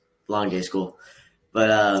 guys. Long day of school.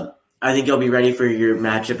 But I think you'll be ready for your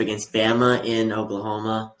matchup against Bama in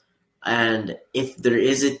Oklahoma. And if there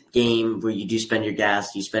is a game where you do spend your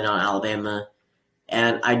gas, you spend on Alabama.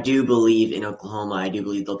 And I do believe in Oklahoma. I do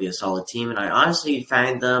believe they'll be a solid team. And I honestly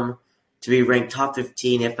find them to be ranked top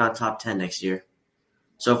 15, if not top 10 next year.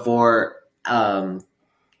 So for I don't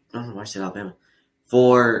know why I said Alabama.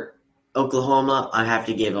 For Oklahoma, I have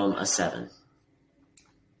to give them a 7.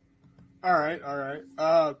 All right.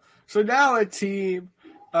 So now a team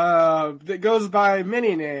that goes by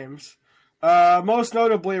many names. Most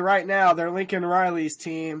notably, right now, they're Lincoln Riley's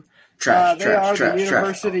team. They are the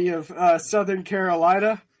University of Southern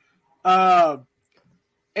Carolina.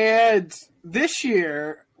 And this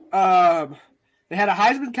year, they had a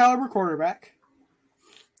Heisman caliber quarterback.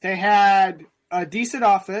 They had a decent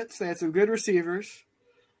offense. They had some good receivers.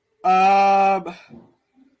 And,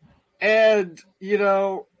 you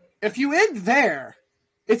know, if you end there,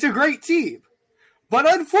 it's a great team.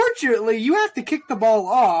 But unfortunately, you have to kick the ball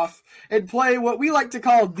off and play what we like to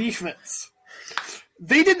call defense.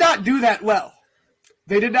 They did not do that well.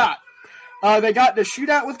 They did not. They got in a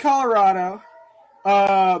shootout with Colorado.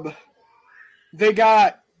 They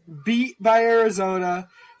got beat by Arizona.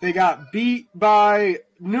 They got beat by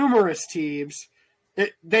numerous teams.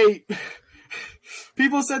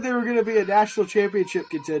 People said they were going to be a national championship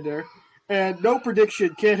contender, and no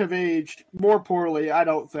prediction can have aged more poorly, I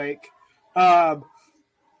don't think.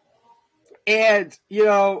 And, you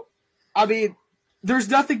know, I mean, there's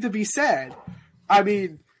nothing to be said. I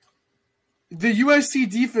mean, the USC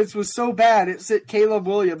defense was so bad, it sent Caleb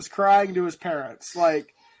Williams crying to his parents.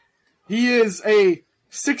 Like, he is a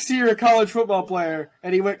 6-year college football player,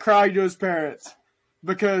 and he went crying to his parents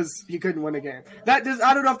because he couldn't win a game. I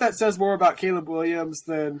don't know if that says more about Caleb Williams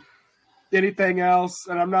than anything else,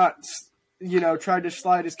 and I'm not, you know, trying to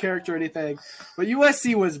slide his character or anything. But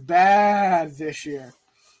USC was bad this year.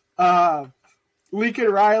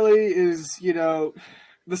 Lincoln Riley is, you know,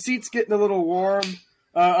 the seat's getting a little warm,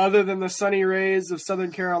 other than the sunny rays of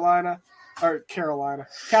Southern California.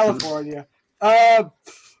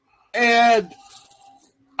 And,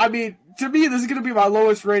 I mean, to me, this is going to be my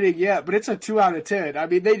lowest rating yet, but it's a 2 out of 10. I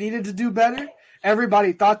mean, they needed to do better.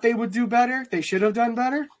 Everybody thought they would do better. They should have done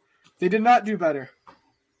better. They did not do better.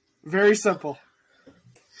 Very simple.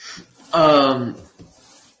 Of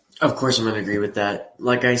course I'm going to agree with that.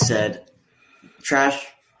 Like I said, trash,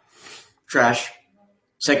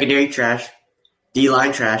 secondary trash,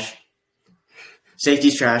 D-line trash,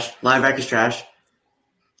 safety's trash, linebackers trash,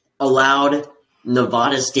 allowed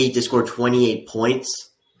Nevada State to score 28 points.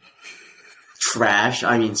 Trash.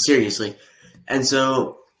 I mean, seriously. And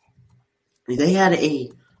so they had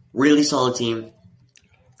a really solid team.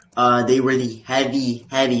 They were the heavy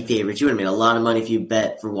favorites. You would have made a lot of money if you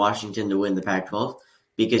bet for Washington to win the Pac-12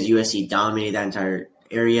 because USC dominated that entire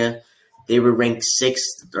area. They were ranked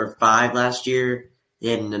 6th or 5 last year.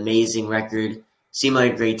 They had an amazing record. Seemed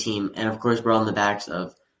like a great team. And, of course, we're on the backs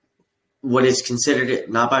of what is considered,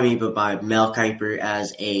 not by me, but by Mel Kiper,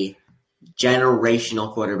 as a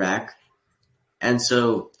generational quarterback. And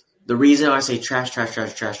so the reason I say trash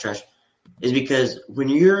is because when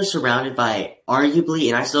you're surrounded by arguably,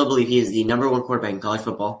 and I still believe he is the number 1 quarterback in college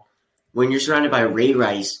football, when you're surrounded by Ray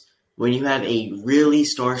Rice, when you have a really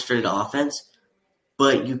star-studded offense,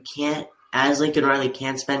 but you can't, as Lincoln Riley,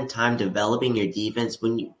 can't spend time developing your defense.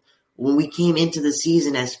 When we came into the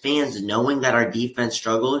season as fans knowing that our defense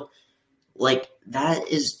struggled, like that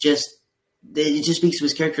is just, it just speaks to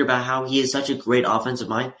his character about how he is such a great offensive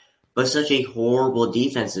mind, but such a horrible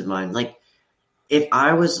defensive mind. Like, if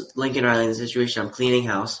I was Lincoln Riley in this situation, I'm cleaning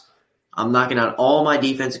house. I'm knocking out all my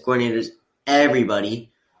defensive coordinators,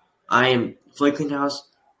 everybody. I am fully cleaning house,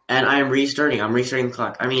 and I am restarting. I'm restarting the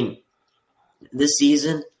clock. I mean, this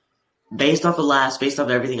season, based off of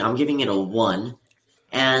everything, I'm giving it a 1.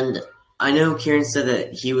 And I know Kieran said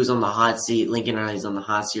that he was on the hot seat. Lincoln Riley's on the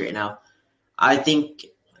hot seat right now. I don't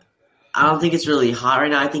think it's really hot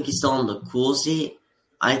right now. I think he's still on the cool seat.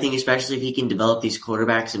 I think especially if he can develop these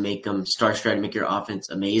quarterbacks and make them star-studded, make your offense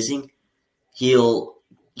amazing, he'll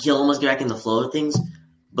almost get back in the flow of things.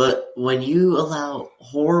 But when you allow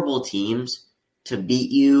horrible teams to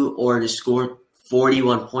beat you or to score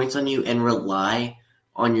 41 points on you and rely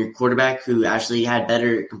on your quarterback who actually had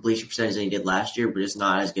better completion percentage than he did last year, but it's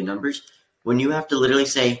not as good numbers, when you have to literally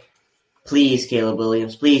say, please, Caleb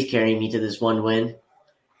Williams, please carry me to this 1 win,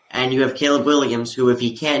 and you have Caleb Williams who, if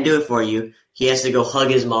he can't do it for you, he has to go hug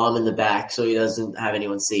his mom in the back so he doesn't have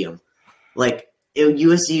anyone see him. Like,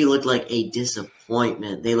 USC looked like a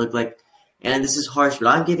disappointment. They looked like, and this is harsh, but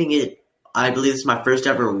I'm giving it, I believe this is my first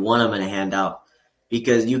ever one I'm going to hand out.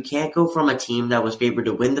 Because you can't go from a team that was favored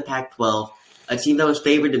to win the Pac-12, a team that was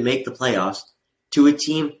favored to make the playoffs, to a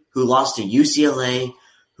team who lost to UCLA,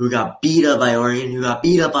 who got beat up by Oregon, who got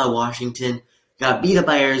beat up by Washington, got beat up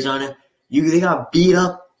by Arizona. They got beat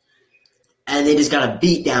up, and they just got a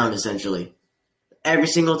beat down, essentially. Every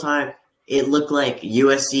single time, it looked like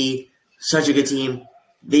USC, such a good team.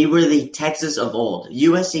 They were the Texas of old.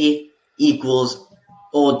 USC equals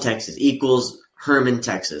old Texas, equals Herman,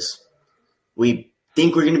 Texas. We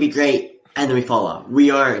think we're going to be great, and then we fall off.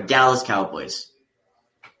 We are Dallas Cowboys.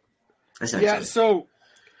 Essentially. Yeah, so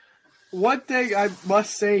one thing I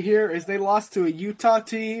must say here is they lost to a Utah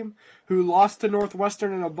team who lost to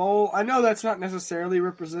Northwestern in a bowl. I know that's not necessarily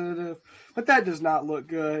representative, but that does not look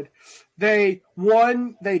good. They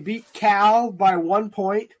beat Cal by 1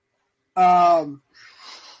 point.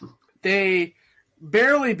 They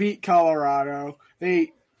barely beat Colorado.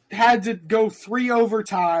 They had to go 3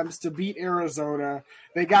 overtimes to beat Arizona.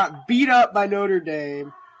 They got beat up by Notre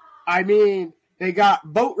Dame. I mean, they got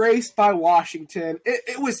boat raced by Washington.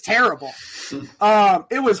 It was terrible.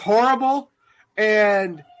 It was horrible.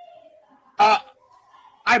 And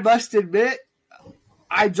I must admit,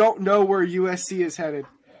 I don't know where USC is headed.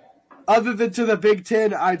 Other than to the Big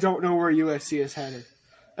Ten, I don't know where USC is headed.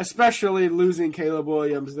 Especially losing Caleb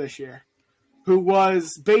Williams this year, who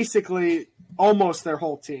was basically almost their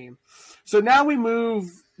whole team. So now we move,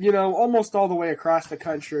 almost all the way across the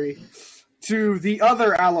country to the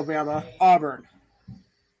other Alabama, Auburn.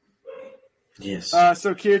 Yes.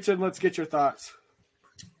 So Kirtan, let's get your thoughts.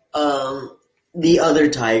 The other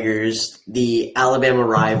Tigers, the Alabama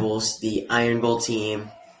rivals, the Iron Bowl team,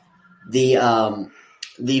 the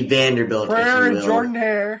Vanderbilt, Prayer if you and Jordan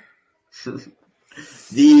Hare.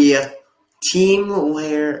 The team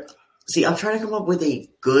where I'm trying to come up with a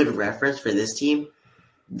good reference for this team.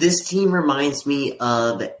 This team reminds me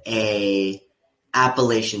of a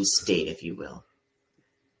Appalachian State, if you will.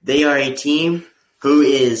 They are a team who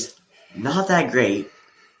is not that great,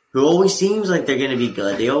 who always seems like they're going to be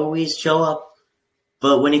good. They always show up,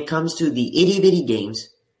 but when it comes to the itty-bitty games,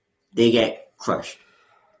 they get crushed.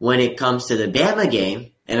 When it comes to the Bama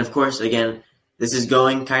game, and of course, again, this is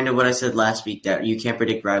going kind of what I said last week, that you can't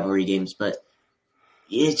predict rivalry games, but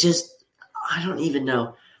it's just, I don't even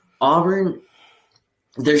know. Auburn,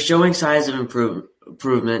 they're showing signs of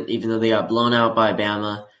improvement, even though they got blown out by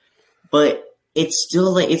Bama. But it's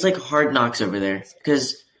still it's like hard knocks over there,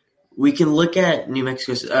 because we can look at New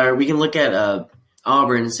Mexico, or we can look at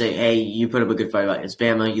Auburn and say, hey, you put up a good fight against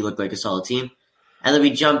Bama, you look like a solid team. And then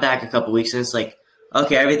we jump back a couple weeks and it's like,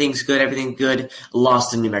 okay, everything's good,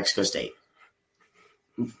 lost to New Mexico State.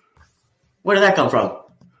 Where did that come from?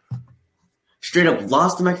 Straight up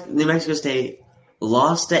lost to New Mexico State,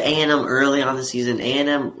 lost to A&M early on the season.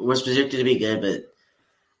 A&M was projected to be good, but,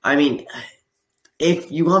 I mean,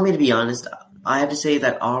 if you want me to be honest, I have to say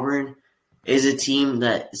that Auburn is a team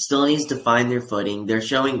that still needs to find their footing. They're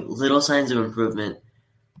showing little signs of improvement,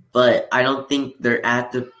 but I don't think they're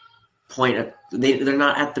at the point of they're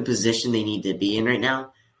not at the position they need to be in right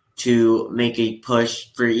now to make a push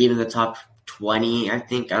for even the top 20, I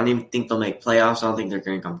think. I don't even think they'll make playoffs. I don't think they're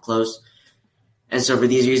going to come close. And so for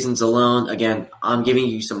these reasons alone, again, I'm giving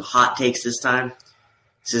you some hot takes this time.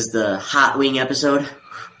 This is the hot wing episode.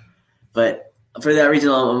 But for that reason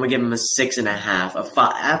alone, I'm going to give them a 6.5, a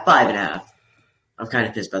 5.5. I'm kind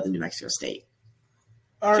of pissed about the New Mexico State.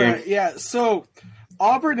 All right, yeah. So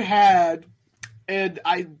Auburn had, and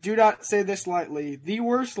I do not say this lightly, the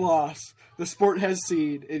worst loss the sport has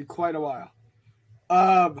seen in quite a while.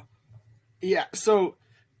 Yeah, so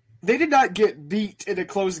they did not get beat in a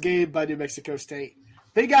close game by New Mexico State.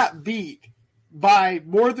 They got beat by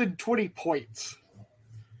more than 20 points.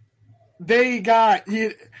 They got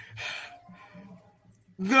the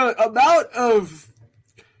amount of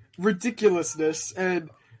ridiculousness and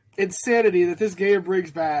insanity that this game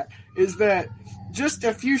brings back is that just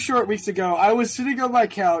a few short weeks ago, I was sitting on my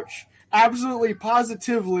couch, absolutely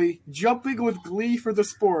positively jumping with glee for the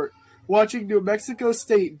sport, watching New Mexico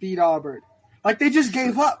State beat Auburn. Like, they just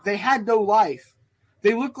gave up. They had no life.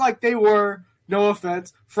 They looked like they were, no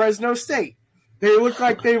offense, Fresno State. They looked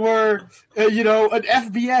like they were, an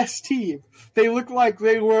FBS team. They looked like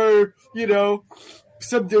they were,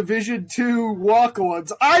 some Division II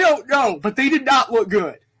walk-ons. I don't know, but they did not look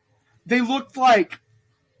good. They looked like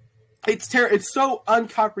it's so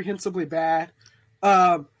incomprehensibly bad.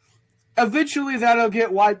 Eventually, that'll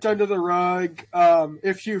get wiped under the rug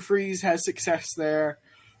if Hugh Freeze has success there.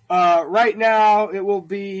 Right now, it will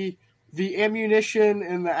be the ammunition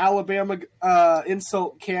in the Alabama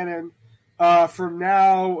insult cannon from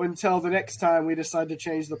now until the next time we decide to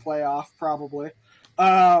change the playoff, probably.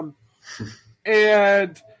 And,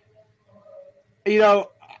 you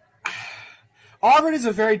know, Auburn is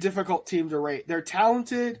a very difficult team to rate. They're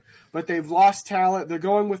talented, but they've lost talent. They're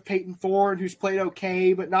going with Peyton Ford, who's played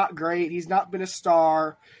okay, but not great. He's not been a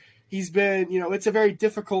star. He's been, it's a very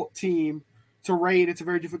difficult team to rate. It's a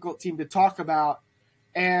very difficult team to talk about.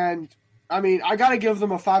 And, I mean, I got to give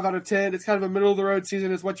them a 5 out of 10. It's kind of a middle-of-the-road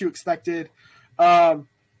season. It's what you expected. The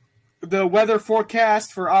weather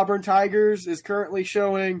forecast for Auburn Tigers is currently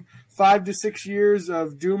showing 5 to 6 years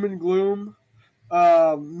of doom and gloom,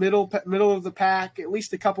 middle of the pack, at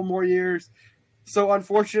least a couple more years. So,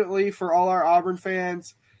 unfortunately, for all our Auburn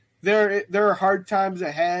fans, there are hard times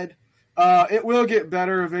ahead. It will get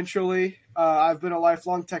better eventually. I've been a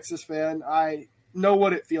lifelong Texas fan. I know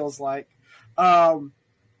what it feels like.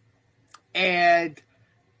 And,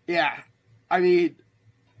 yeah, I mean,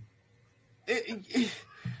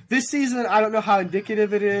 this season, I don't know how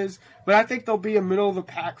indicative it is, but I think they'll be a middle of the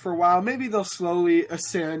pack for a while. Maybe they'll slowly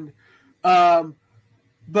ascend.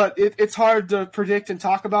 But it's hard to predict and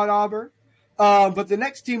talk about Auburn. But the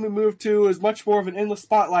next team we move to is much more of an endless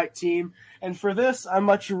spotlight team. And for this, I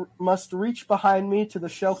must reach behind me to the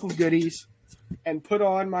shelf of goodies and put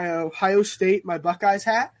on my Ohio State, my Buckeyes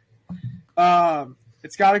hat.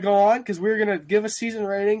 It's got to go on because we're going to give a season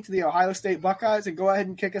rating to the Ohio State Buckeyes and go ahead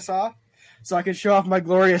and kick us off so I can show off my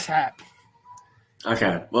glorious hat.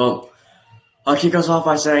 Okay, well, I'll kick us off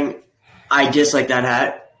by saying I dislike that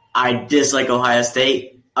hat. I dislike Ohio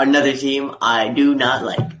State, another team I do not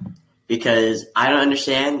like, because I don't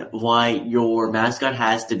understand why your mascot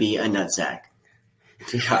has to be a nutsack.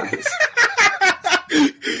 To be honest.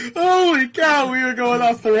 Holy cow, we are going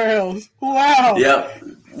off the rails. Wow. Yep.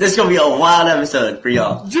 This is going to be a wild episode for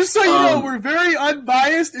y'all. Just so you know, we're very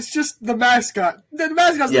unbiased. It's just the mascot. The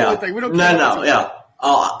mascot's the only thing. We don't care. No.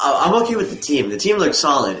 I'm okay with the team. The team looks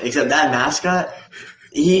solid, except that mascot,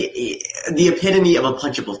 he the epitome of a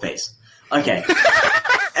punchable face. Okay.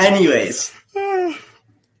 Anyways,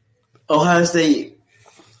 Ohio State,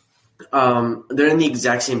 they're in the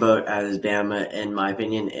exact same boat as Bama, in my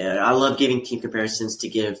opinion. I love giving team comparisons to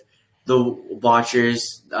give the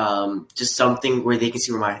watchers just something where they can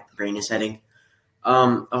see where my brain is heading.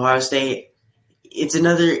 Ohio State, it's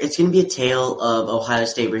going to be a tale of Ohio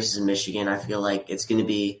State versus Michigan. I feel like it's going to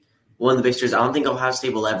be one of the big stories. I don't think Ohio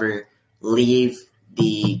State will ever leave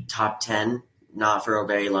the top 10, not for a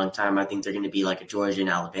very long time. I think they're going to be like a Georgia and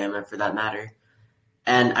Alabama for that matter.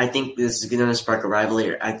 And I think this is going to spark a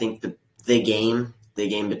rivalry. I think the game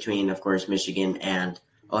between, of course, Michigan and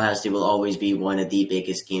Ohio State will always be one of the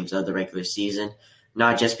biggest games of the regular season,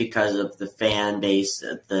 not just because of the fan base,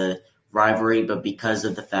 the rivalry, but because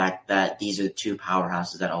of the fact that these are the two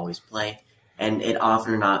powerhouses that always play, and it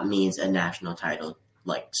often or not means a national title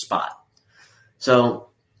spot. So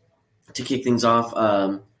to kick things off,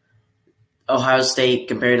 Ohio State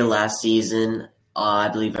compared to last season, I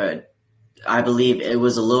believe it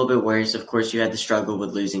was a little bit worse. Of course, you had the struggle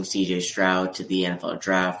with losing C.J. Stroud to the NFL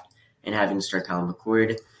draft and having to start Colin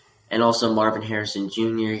McCord, and also Marvin Harrison Jr.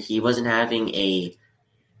 I don't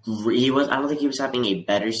think he was having a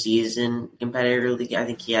better season competitively. I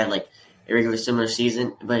think he had a regular similar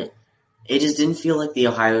season, but it just didn't feel like the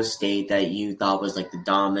Ohio State that you thought was the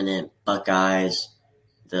dominant Buckeyes.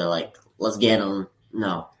 Let's get them.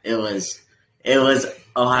 No, it was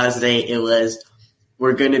Ohio State. It was,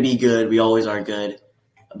 we're going to be good. We always are good,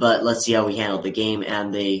 but let's see how we handle the game.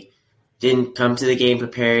 And they didn't come to the game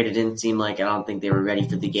prepared. It didn't seem I don't think they were ready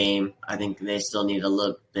for the game. I think they still need a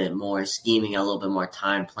little bit more scheming, a little bit more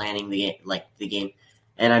time planning the game.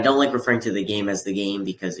 And I don't like referring to the game as the game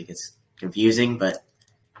because it gets confusing. But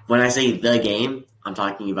when I say the game, I'm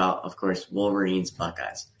talking about, of course, Wolverines,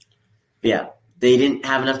 Buckeyes. But yeah, they didn't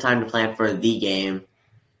have enough time to plan for the game.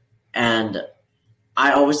 And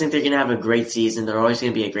I always think they're going to have a great season. They're always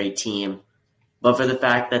going to be a great team. But for the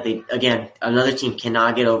fact that another team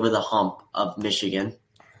cannot get over the hump of Michigan,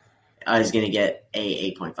 is going to get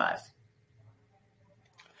a 8.5.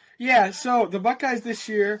 Yeah, so the Buckeyes this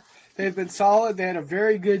year, they've been solid. They had a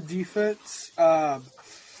very good defense,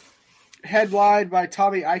 headlined by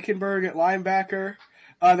Tommy Eichenberg at linebacker.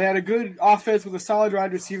 They had a good offense with a solid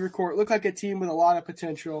wide receiver core. It looked like a team with a lot of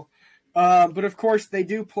potential. But, of course, they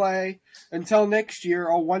do play, until next year,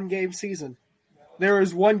 a one-game season. There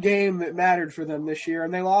was one game that mattered for them this year,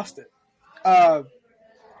 and they lost it. And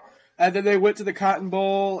then they went to the Cotton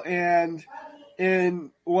Bowl, and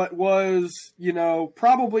in what was,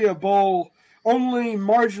 probably a bowl only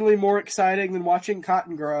marginally more exciting than watching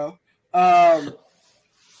cotton grow,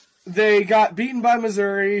 they got beaten by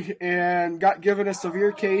Missouri and got given a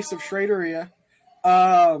severe case of Schraderia,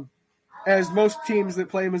 as most teams that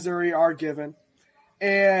play Missouri are given.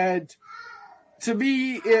 And to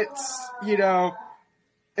me, it's,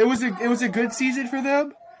 it was a good season for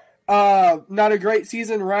them. Not a great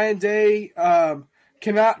season. Ryan Day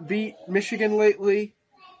cannot beat Michigan lately.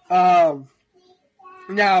 Now,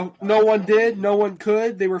 no one did. No one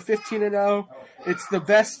could. They were 15-0. It's the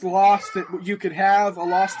best loss that you could have, a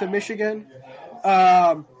loss to Michigan.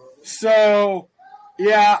 So,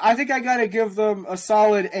 yeah, I think I got to give them a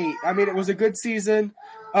solid 8. I mean, it was a good season.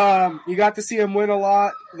 You got to see them win a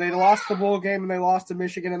lot. They lost the bowl game and they lost to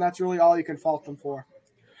Michigan, and that's really all you can fault them for.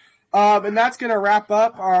 And that's going to wrap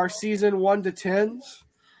up our season 1 to 10s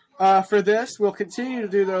for this. We'll continue to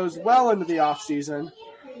do those well into the offseason.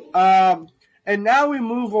 And now we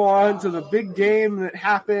move on to the big game that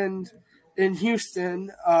happened in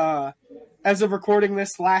Houston as of recording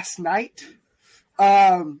this last night.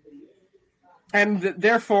 And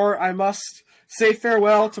therefore, I must say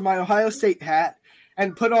farewell to my Ohio State hat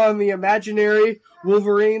and put on the imaginary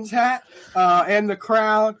Wolverines hat and the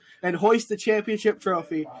crown and hoist the championship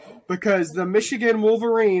trophy, because the Michigan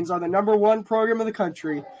Wolverines are the number 1 program in the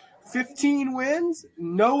country. 15 wins,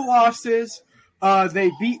 no losses.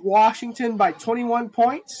 They beat Washington by 21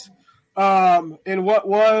 points in what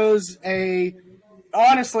was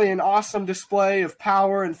honestly an awesome display of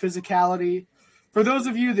power and physicality. For those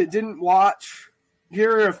of you that didn't watch,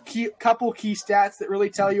 here are a couple key stats that really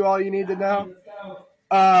tell you all you need to know.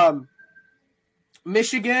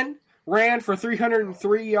 Michigan ran for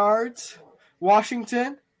 303 yards.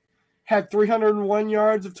 Washington had 301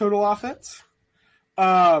 yards of total offense.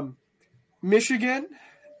 Michigan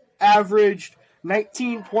averaged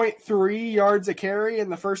 19.3 yards a carry in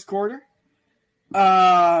the first quarter.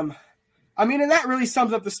 And that really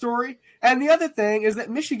sums up the story. And the other thing is that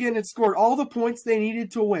Michigan had scored all the points they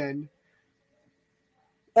needed to win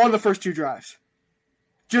on the first 2 drives.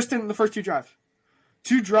 Just in the first 2 drives.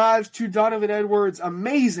 2 drives, 2 Donovan Edwards,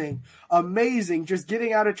 amazing, just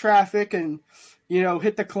getting out of traffic and,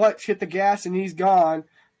 hit the clutch, hit the gas, and he's gone.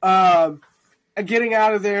 Getting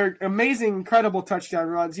out of there, amazing, incredible touchdown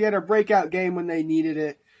runs. He had a breakout game when they needed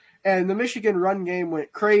it. And the Michigan run game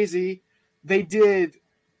went crazy. They did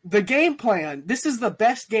the game plan. This is the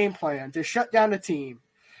best game plan to shut down a team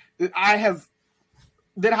that I have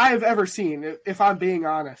ever seen, if I'm being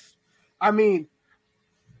honest. I mean,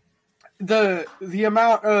 the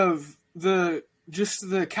amount of the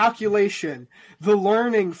calculation, the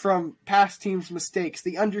learning from past teams' mistakes,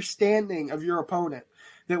 the understanding of your opponent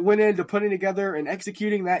that went into putting together and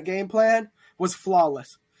executing that game plan was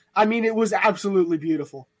flawless. I mean, it was absolutely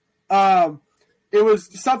beautiful. It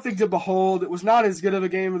was something to behold. It was not as good of a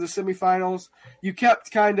game as the semifinals. You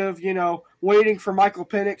kept kind of, waiting for Michael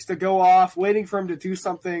Penix to go off, waiting for him to do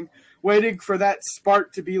something, waiting for that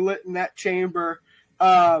spark to be lit in that chamber.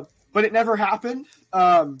 But it never happened.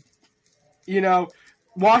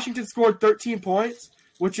 Washington scored 13 points,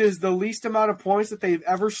 which is the least amount of points that they've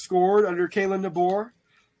ever scored under Kalen DeBoer.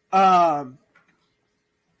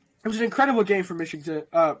 It was an incredible game for Michigan.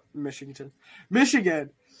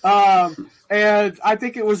 And I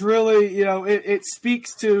think it was really, it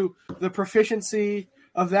speaks to the proficiency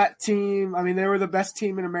of that team. I mean, they were the best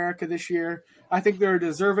team in America this year. I think they're a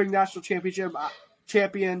deserving national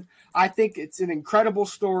champion. I think it's an incredible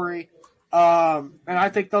story. And I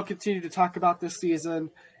think they'll continue to talk about this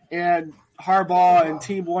season and Harbaugh and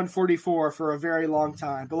Team 144 for a very long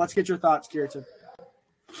time. But let's get your thoughts, Kirtan.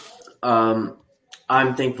 I'm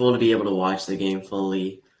thankful to be able to watch the game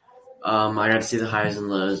fully. I got to see the highs and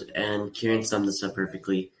lows, and Kieran summed this up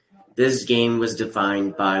perfectly. This game was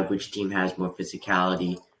defined by which team has more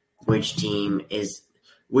physicality, which team has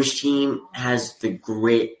the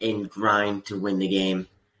grit and grind to win the game,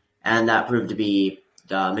 and that proved to be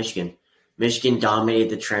Michigan. Michigan dominated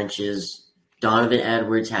the trenches. Donovan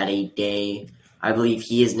Edwards had a day. I believe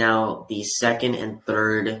he is now the second and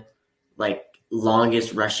third,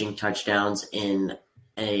 longest rushing touchdowns in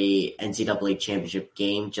a NCAA championship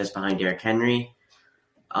game, just behind Derrick Henry.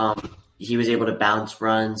 He was able to bounce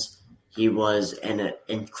runs. He was an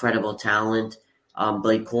incredible talent.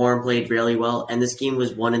 Blake Corum played really well, and this game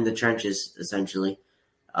was won in the trenches, essentially.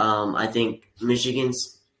 I think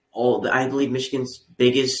Michigan's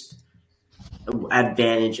biggest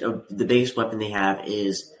advantage, of the biggest weapon they have,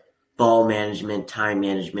 is ball management, time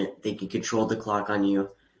management. They can control the clock on you.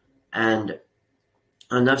 And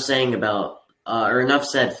enough said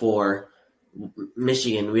for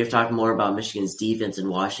Michigan. We have talked more about Michigan's defense and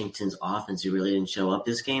Washington's offense, who really didn't show up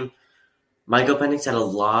this game. Michael Penix had a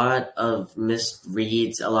lot of missed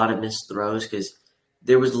reads, a lot of missed throws, because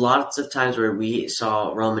there was lots of times where we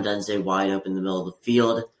saw Rome Odunze wide open in the middle of the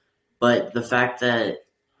field, but the fact that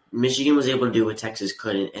Michigan was able to do what Texas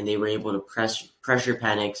couldn't, and they were able to pressure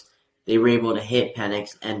Penix, they were able to hit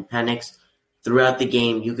Penix, and Penix, throughout the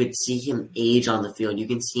game, you could see him age on the field. You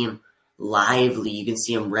can see him lively. You can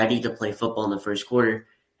see him ready to play football in the first quarter,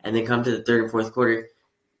 and then come to the third and fourth quarter,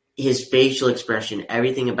 his facial expression,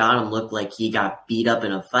 everything about him looked like he got beat up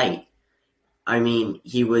in a fight. I mean,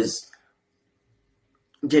 he was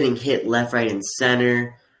getting hit left, right, and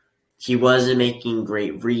center. He wasn't making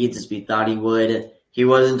great reads as we thought he would. He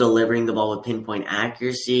wasn't delivering the ball with pinpoint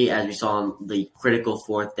accuracy, as we saw on the critical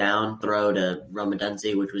fourth down throw to Rome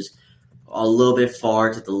Odunze, which was a little bit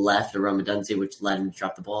far to the left of Rome Odunze, which led him to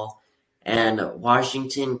drop the ball. And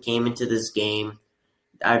Washington came into this game,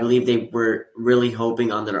 I believe they were really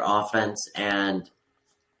hoping on their offense and,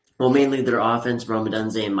 well, mainly their offense, Rome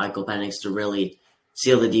Odunze and Michael Penix, to really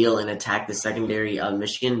seal the deal and attack the secondary of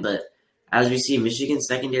Michigan. But as we see, Michigan's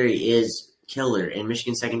secondary is killer, and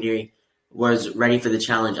Michigan's secondary was ready for the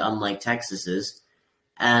challenge, unlike Texas's.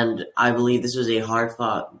 And I believe this was a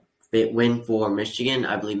hard-fought win for Michigan.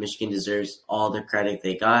 I believe Michigan deserves all the credit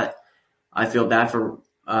they got. I feel bad for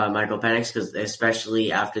Michael Penix, because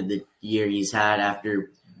especially after the year he's had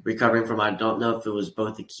after recovering from, I don't know if it was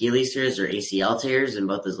both Achilles tears or ACL tears in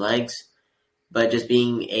both his legs, but just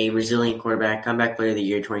being a resilient quarterback, comeback player of the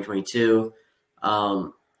year 2022,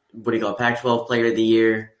 Pac-12 player of the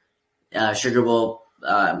year, Sugar Bowl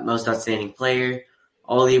most outstanding player,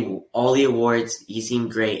 all the awards. He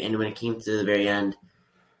seemed great, and when it came to the very end,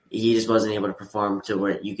 he just wasn't able to perform to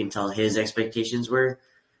where you can tell his expectations were.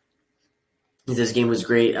 This game was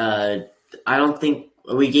great. I don't think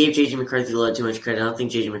we gave J.J. McCarthy a little too much credit. I don't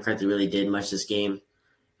think J.J. McCarthy really did much this game.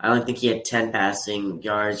 I don't think he had 10 passing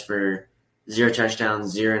yards for 0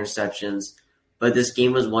 touchdowns, 0 interceptions. But this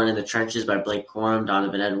game was won in the trenches by Blake Corum,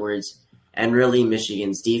 Donovan Edwards, and really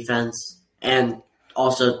Michigan's defense. And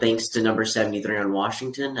also thanks to number 73 on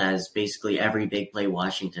Washington, as basically every big play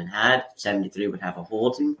Washington had, 73 would have a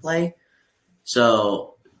holding play.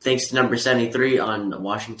 So thanks to number 73 on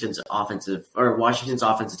Washington's offensive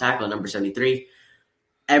tackle, number 73,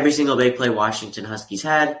 every single big play Washington Huskies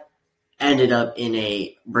had ended up in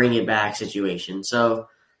a bring it back situation. So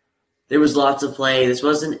there was lots of play. This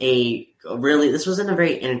wasn't a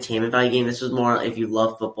very entertainment value game. This was more, if you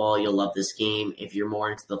love football, you'll love this game. If you're more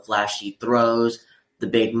into the flashy throws, the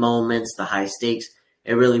big moments, the high stakes,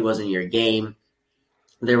 it really wasn't your game.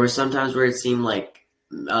 There were some times where it seemed like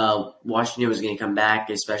Washington was going to come back,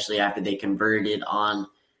 especially after they converted on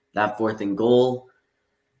that 4th and goal.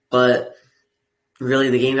 But really,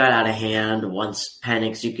 the game got out of hand once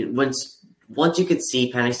you could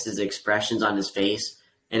see Penix's expressions on his face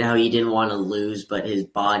and how he didn't want to lose, but his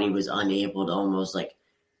body was unable to almost like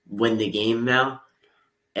win the game now.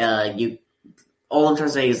 All I'm trying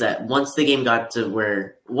to say is that once the game got to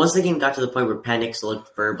the point where Penix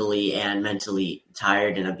looked verbally and mentally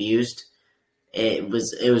tired and abused, it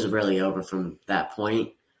was really over from that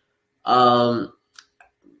point. Kieran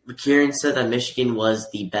said that Michigan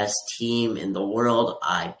was the best team in the world.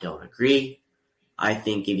 I don't agree. I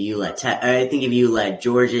think if you let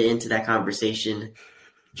Georgia into that conversation,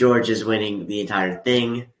 Georgia's winning the entire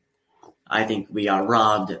thing. I think we got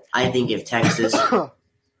robbed. I think if Texas woke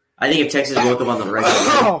up on the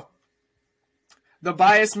regular, the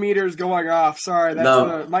bias meter is going off. Sorry,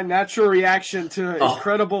 that's my natural reaction to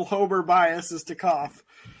incredible Homer bias is to cough.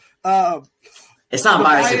 It's not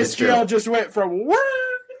bias if it's true. Scale just went from what?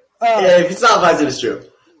 If it's not bias, it's true.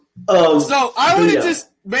 So I want to just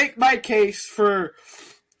make my case for.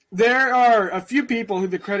 There are a few people who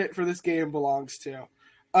the credit for this game belongs to.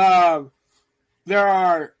 There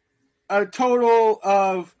are a total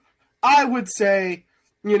of, I would say,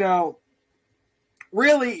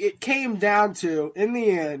 really it came down to, in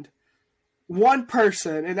the end, one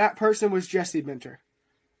person, and that person was Jesse Minter.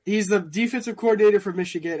 He's the defensive coordinator for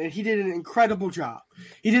Michigan, and he did an incredible job.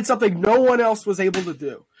 He did something no one else was able to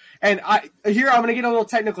do. And I'm going to get a little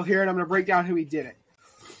technical here, and I'm going to break down who he did it.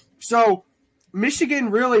 So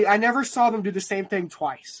Michigan really, I never saw them do the same thing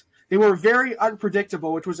twice. They were very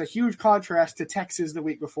unpredictable, which was a huge contrast to Texas the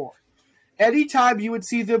week before. Anytime you would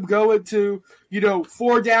see them go into,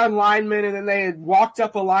 4 down linemen and then they had walked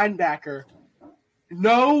up a linebacker,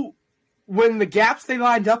 when the gaps they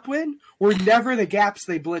lined up in were never the gaps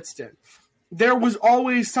they blitzed in. There was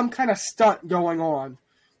always some kind of stunt going on.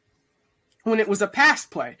 When it was a pass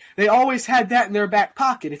play, they always had that in their back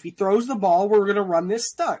pocket. If he throws the ball, we're going to run this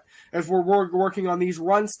stunt. If we're working on these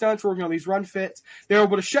run stunts, working on these run fits, they're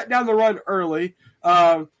able to shut down the run early,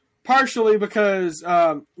 partially because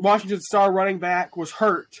Washington's star running back was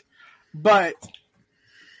hurt. But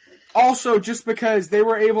also just because they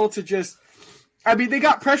were able to they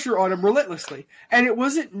got pressure on him relentlessly. And it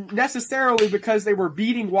wasn't necessarily because they were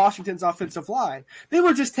beating Washington's offensive line. They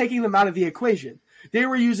were just taking them out of the equation. They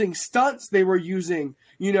were using stunts. They were using,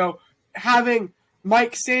 having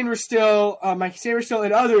Mike Sainristil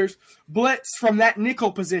and others blitz from that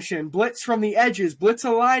nickel position, blitz from the edges, blitz a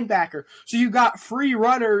linebacker. So you got free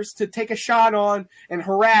runners to take a shot on and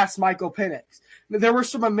harass Michael Penix. There were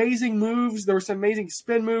some amazing moves. There were some amazing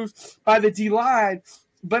spin moves by the D-line.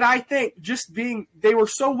 But I think they were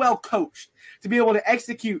so well coached to be able to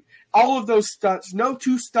execute all of those stunts. No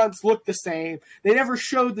two stunts looked the same. They never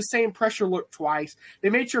showed the same pressure look twice.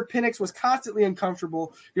 They made sure Penix was constantly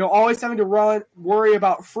uncomfortable, always having to worry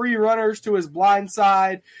about free runners to his blind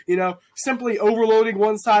side, simply overloading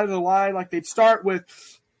one side of the line. Like they'd start with,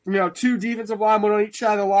 two defensive linemen on each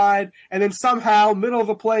side of the line, and then somehow, middle of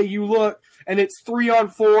the play, you look, and it's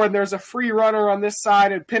 3-on-4, and there's a free runner on this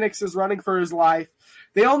side, and Penix is running for his life.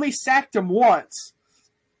 They only sacked him once,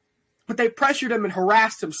 but they pressured him and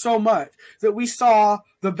harassed him so much that we saw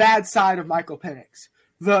the bad side of Michael Penix,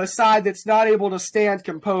 the side that's not able to stand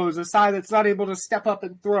composed, the side that's not able to step up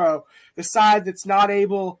and throw, the side that's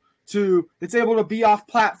able to be off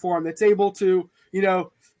platform, that's able to,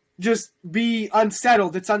 just be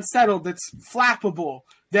unsettled, that's flappable.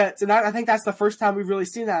 And I think that's the first time we've really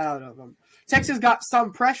seen that out of him. Texas got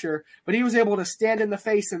some pressure, but he was able to stand in the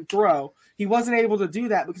face and throw. He wasn't able to do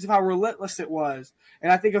that because of how relentless it was,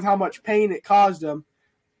 and I think of how much pain it caused him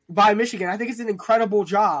by Michigan. I think it's an incredible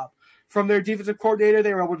job from their defensive coordinator.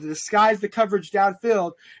 They were able to disguise the coverage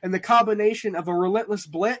downfield, and the combination of a relentless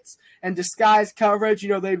blitz and disguised coverage.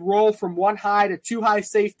 They'd roll from one high to two high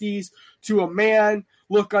safeties to a man,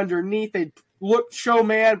 look underneath. They'd show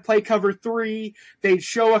man, play cover 3. They'd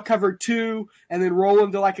show a cover 2 and then roll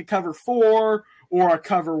into like a cover 4 or a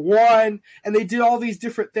cover 1. And they did all these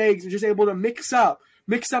different things and just able to mix up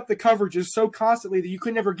the coverages so constantly that you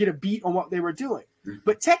could never get a beat on what they were doing.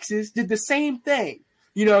 But Texas did the same thing.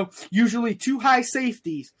 Usually 2 high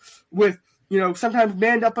safeties with, sometimes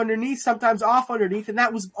manned up underneath, sometimes off underneath. And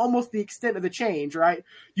that was almost the extent of the change, right?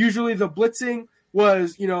 Usually the blitzing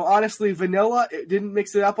was, honestly vanilla. It didn't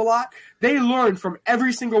mix it up a lot. They learned from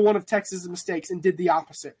every single one of Texas' mistakes and did the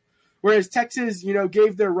opposite. Whereas Texas,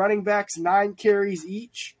 gave their running backs 9 carries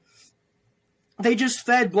each. They just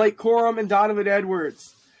fed Blake Corum and Donovan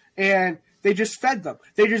Edwards. And they just fed them.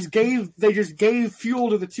 They just gave fuel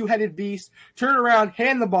to the two-headed beast. Turn around,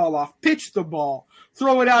 hand the ball off, pitch the ball,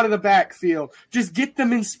 throw it out of the backfield. Just get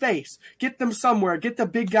them in space. Get them somewhere. Get the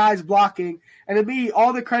big guys blocking. And to me,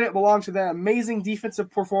 all the credit belongs to that amazing defensive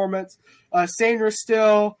performance.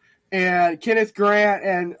 Sainristil and Kenneth Grant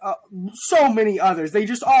and so many others. They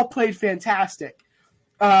just all played fantastic.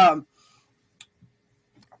 And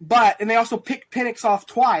they also picked Penix off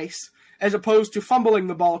twice as opposed to fumbling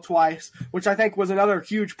the ball twice, which I think was another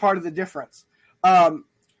huge part of the difference,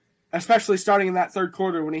 especially starting in that third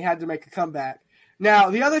quarter when he had to make a comeback.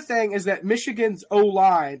 Now, the other thing is that Michigan's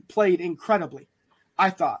O-line played incredibly,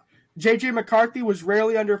 I thought. J.J. McCarthy was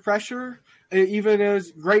rarely under pressure, even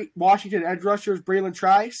as great Washington edge rushers, Braylon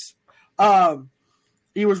Trice.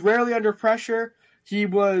 He was rarely under pressure. He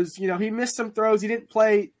was, he missed some throws. He didn't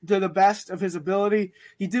play to the best of his ability.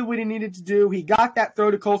 He did what he needed to do. He got that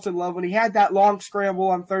throw to Colston Love when he had that long scramble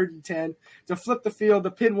on 3rd and 10 to flip the field,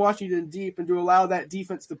 to pin Washington deep, and to allow that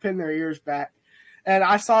defense to pin their ears back. And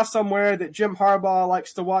I saw somewhere that Jim Harbaugh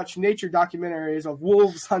likes to watch nature documentaries of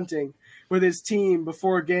wolves hunting with his team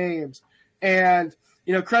before games. And,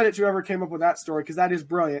 credit to whoever came up with that story because that is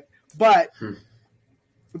brilliant. But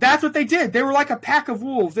that's what they did. They were like a pack of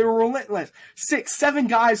wolves. They were relentless. 6, 7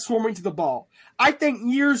 guys swarming to the ball. I think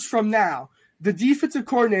years from now, the defensive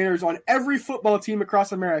coordinators on every football team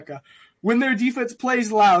across America, when their defense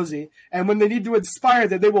plays lousy and when they need to inspire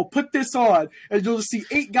them, they will put this on and you'll just see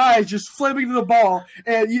 8 guys just flipping to the ball.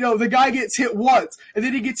 And, the guy gets hit once and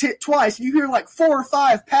then he gets hit twice. You hear like 4 or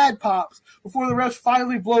 5 pad pops before the refs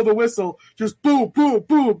finally blow the whistle. Just boom, boom,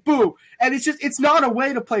 boom, boom. And it's not a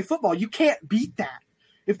way to play football. You can't beat that.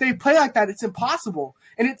 If they play like that, it's impossible.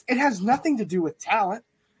 And it has nothing to do with talent,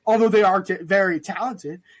 although they are very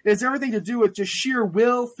talented. It has everything to do with just sheer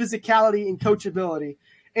will, physicality, and coachability.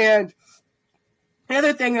 And the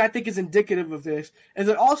other thing that I think is indicative of this is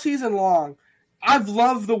that all season long, I've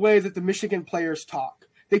loved the way that the Michigan players talk.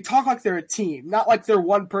 They talk like they're a team, not like they're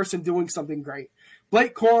one person doing something great.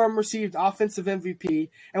 Blake Corum received offensive MVP,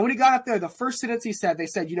 and when he got up there, the first sentence he said, they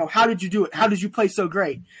said, how did you do it? How did you play so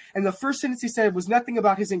great? And the first sentence he said was nothing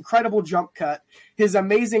about his incredible jump cut, his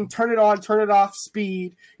amazing turn it on, turn it off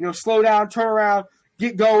speed, slow down, turn around,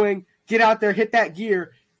 get going, get out there, hit that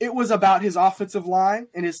gear. it was about his offensive line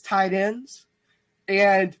and his tight ends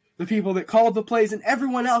and the people that called the plays and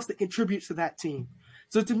everyone else that contributes to that team.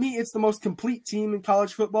 So to me, it's the most complete team in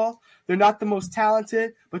college football. They're not the most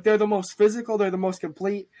talented, but they're the most physical. They're the most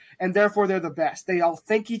complete, and therefore they're the best. They all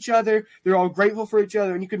thank each other. They're all grateful for each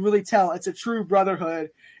other, and you can really tell it's a true brotherhood,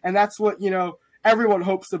 and that's what, everyone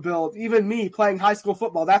hopes to build. Even me playing high school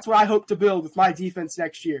football, that's what I hope to build with my defense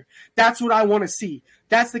next year. That's what I want to see.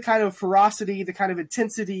 That's the kind of ferocity, the kind of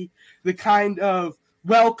intensity, the kind of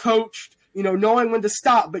well-coached, knowing when to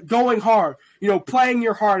stop, but going hard, playing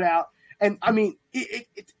your heart out. And, I mean,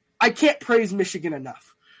 I can't praise Michigan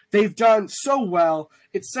enough. They've done so well.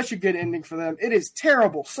 It's such a good ending for them. It is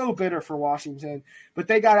terrible, so bitter for Washington. But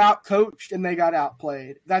they got out-coached and they got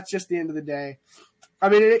outplayed. That's just the end of the day. I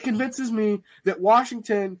mean, it convinces me that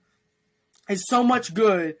Washington is so much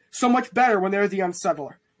better when they're the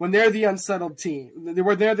unsettler, when they're the unsettled team.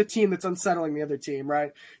 They're the team that's unsettling the other team, right?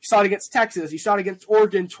 You saw it against Texas. You saw it against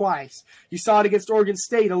Oregon twice. You saw it against Oregon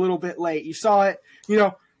State a little bit late. You saw it,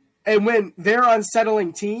 and when they're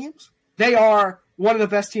unsettling teams, they are one of the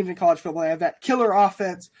best teams in college football. They have that killer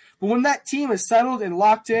offense. But when that team is settled and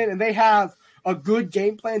locked in and they have a good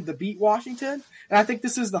game plan to beat Washington, and I think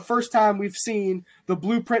this is the first time we've seen the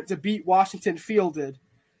blueprint to beat Washington fielded.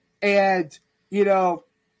 And,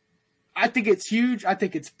 I think it's huge. I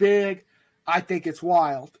think it's big. I think it's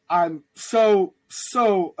wild. I'm so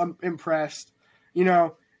impressed.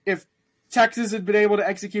 If Texas had been able to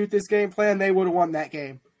execute this game plan, they would have won that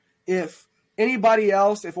game. If anybody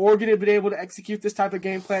else, if Oregon had been able to execute this type of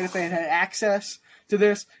game plan, if they had access to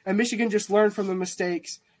this, and Michigan just learned from the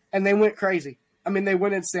mistakes, and they went crazy. I mean, they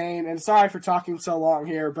went insane, and sorry for talking so long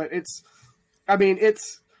here, but it's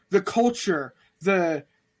the culture, the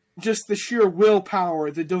sheer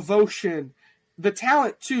willpower, the devotion, the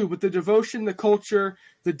talent too, but the devotion, the culture,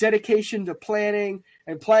 the dedication to planning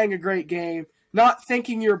and playing a great game, not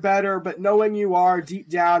thinking you're better, but knowing you are deep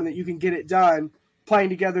down and that you can get it done, playing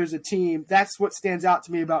together as a team. That's what stands out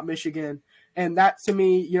to me about Michigan. And that, to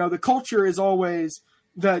me, the culture is always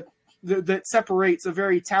that separates a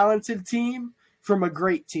very talented team from a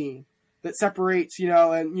great team. That separates, and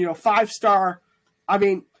 5-star. I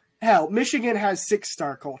mean, hell, Michigan has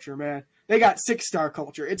 6-star culture, man. They got 6-star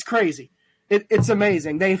culture. It's crazy. It's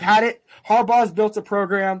amazing. They've had it. Harbaugh's built a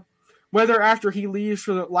program. Whether after he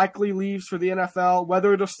likely leaves for the NFL,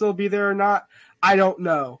 whether it'll still be there or not, I don't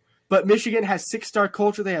know. But Michigan has 6-star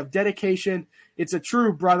culture. They have dedication. It's a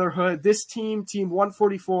true brotherhood. This team, Team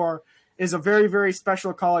 144, is a very, very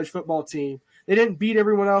special college football team. They didn't beat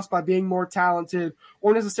everyone else by being more talented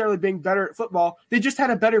or necessarily being better at football. They just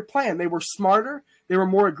had a better plan. They were smarter, they were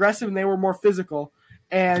more aggressive, and they were more physical.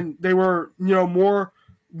 And they were, more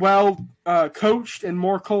coached and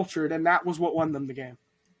more cultured, and that was what won them the game.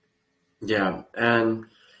 Yeah, and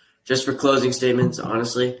just for closing statements,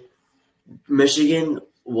 honestly, Michigan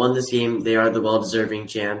won this game. They are the well-deserving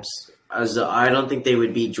champs. I don't think they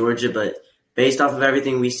would beat Georgia, but based off of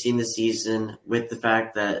everything we've seen this season, with the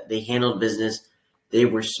fact that they handled business, they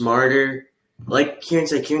were smarter. Like Kieran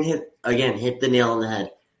said, hit the nail on the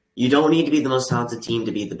head. You don't need to be the most talented team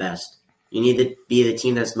to be the best. You need to be the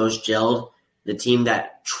team that's most gelled, the team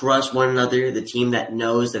that trusts one another, the team that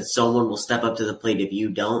knows that someone will step up to the plate if you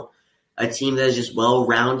don't. A team that is just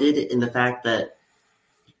well-rounded in the fact that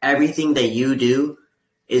everything that you do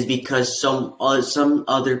is because some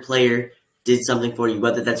other player did something for you,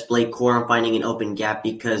 whether that's Blake Corum finding an open gap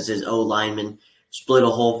because his O-lineman split a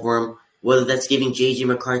hole for him, whether that's giving J.J.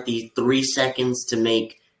 McCarthy 3 seconds to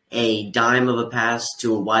make a dime of a pass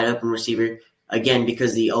to a wide-open receiver, again,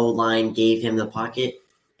 because the O-line gave him the pocket.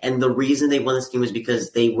 And the reason they won this game was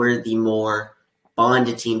because they were the more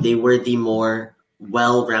bonded team. They were the more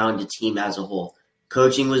well-rounded team as a whole.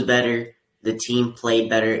 Coaching was better. The team played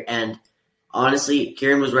better. And honestly,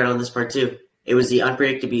 Kieran was right on this part too. It was the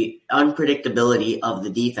unpredictability of the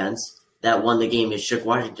defense that won the game. It shook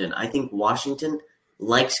Washington. I think Washington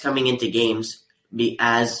likes coming into games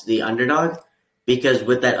as the underdog because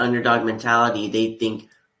with that underdog mentality, they think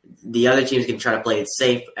the other team's going to try to play it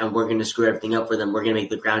safe and we're going to screw everything up for them. We're going to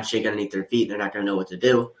make the ground shake underneath their feet. They're not going to know what to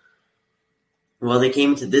do. Well, they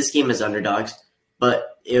came into this game as underdogs,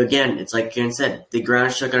 but again, it's like Kieran said, the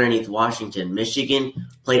ground shook underneath Washington. Michigan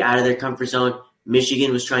played out of their comfort zone.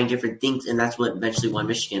 Michigan was trying different things, and that's what eventually won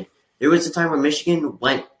Michigan. There was a time where Michigan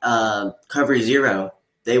went cover zero.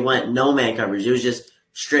 They went no-man coverage. It was just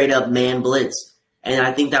straight-up man blitz. And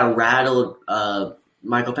I think that rattled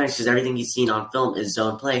Michael Penix because everything he's seen on film is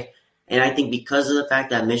zone play. And I think because of the fact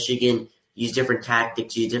that Michigan used different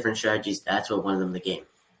tactics, used different strategies, that's what won them the game.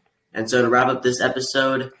 And so to wrap up this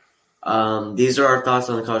episode, These are our thoughts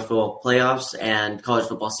on the college football playoffs and college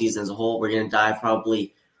football season as a whole. We're going to dive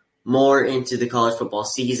probably more into the college football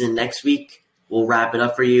season next week. We'll wrap it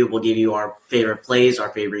up for you. We'll give you our favorite plays,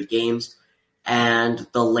 our favorite games, and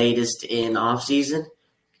the latest in off season.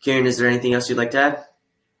 Kieran, is there anything else you'd like to add?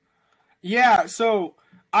 Yeah, so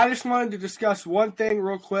I just wanted to discuss one thing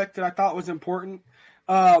real quick that I thought was important.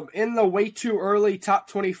 In the way too early top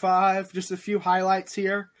 25, just a few highlights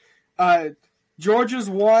here. Georgia's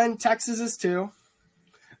 1, Texas is 2.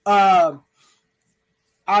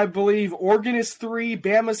 I believe Oregon is 3,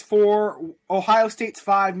 Bama's 4, Ohio State's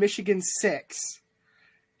 5, Michigan's 6.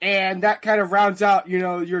 And that kind of rounds out,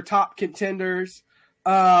 your top contenders.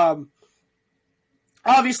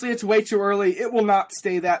 Obviously, it's way too early. It will not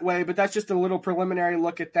stay that way, but that's just a little preliminary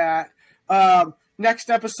look at that. Next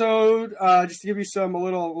episode, just to give you a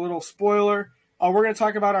little spoiler, we're going to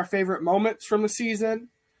talk about our favorite moments from the season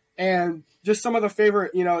and just some of the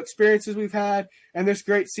favorite, experiences we've had in this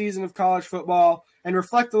great season of college football and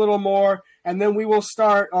reflect a little more. And then we will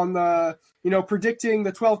start on the, predicting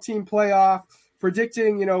the 12-team playoff,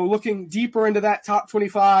 predicting, looking deeper into that top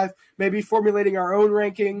 25, maybe formulating our own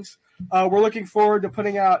rankings. We're looking forward to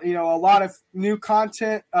putting out, a lot of new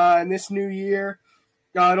content in this new year.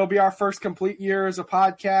 It'll be our first complete year as a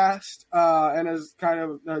podcast and as kind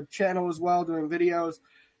of a channel as well, doing videos.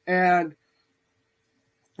 And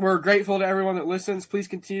we're grateful to everyone that listens. Please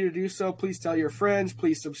continue to do so. Please tell your friends.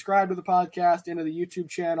 Please subscribe to the podcast and to the YouTube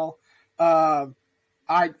channel.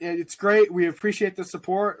 It's great. We appreciate the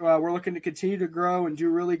support. We're looking to continue to grow and do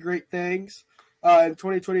really great things. In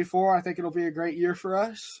 2024, I think it'll be a great year for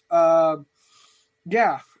us.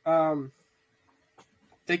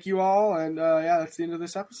 Thank you all. And that's the end of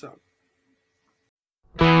this episode.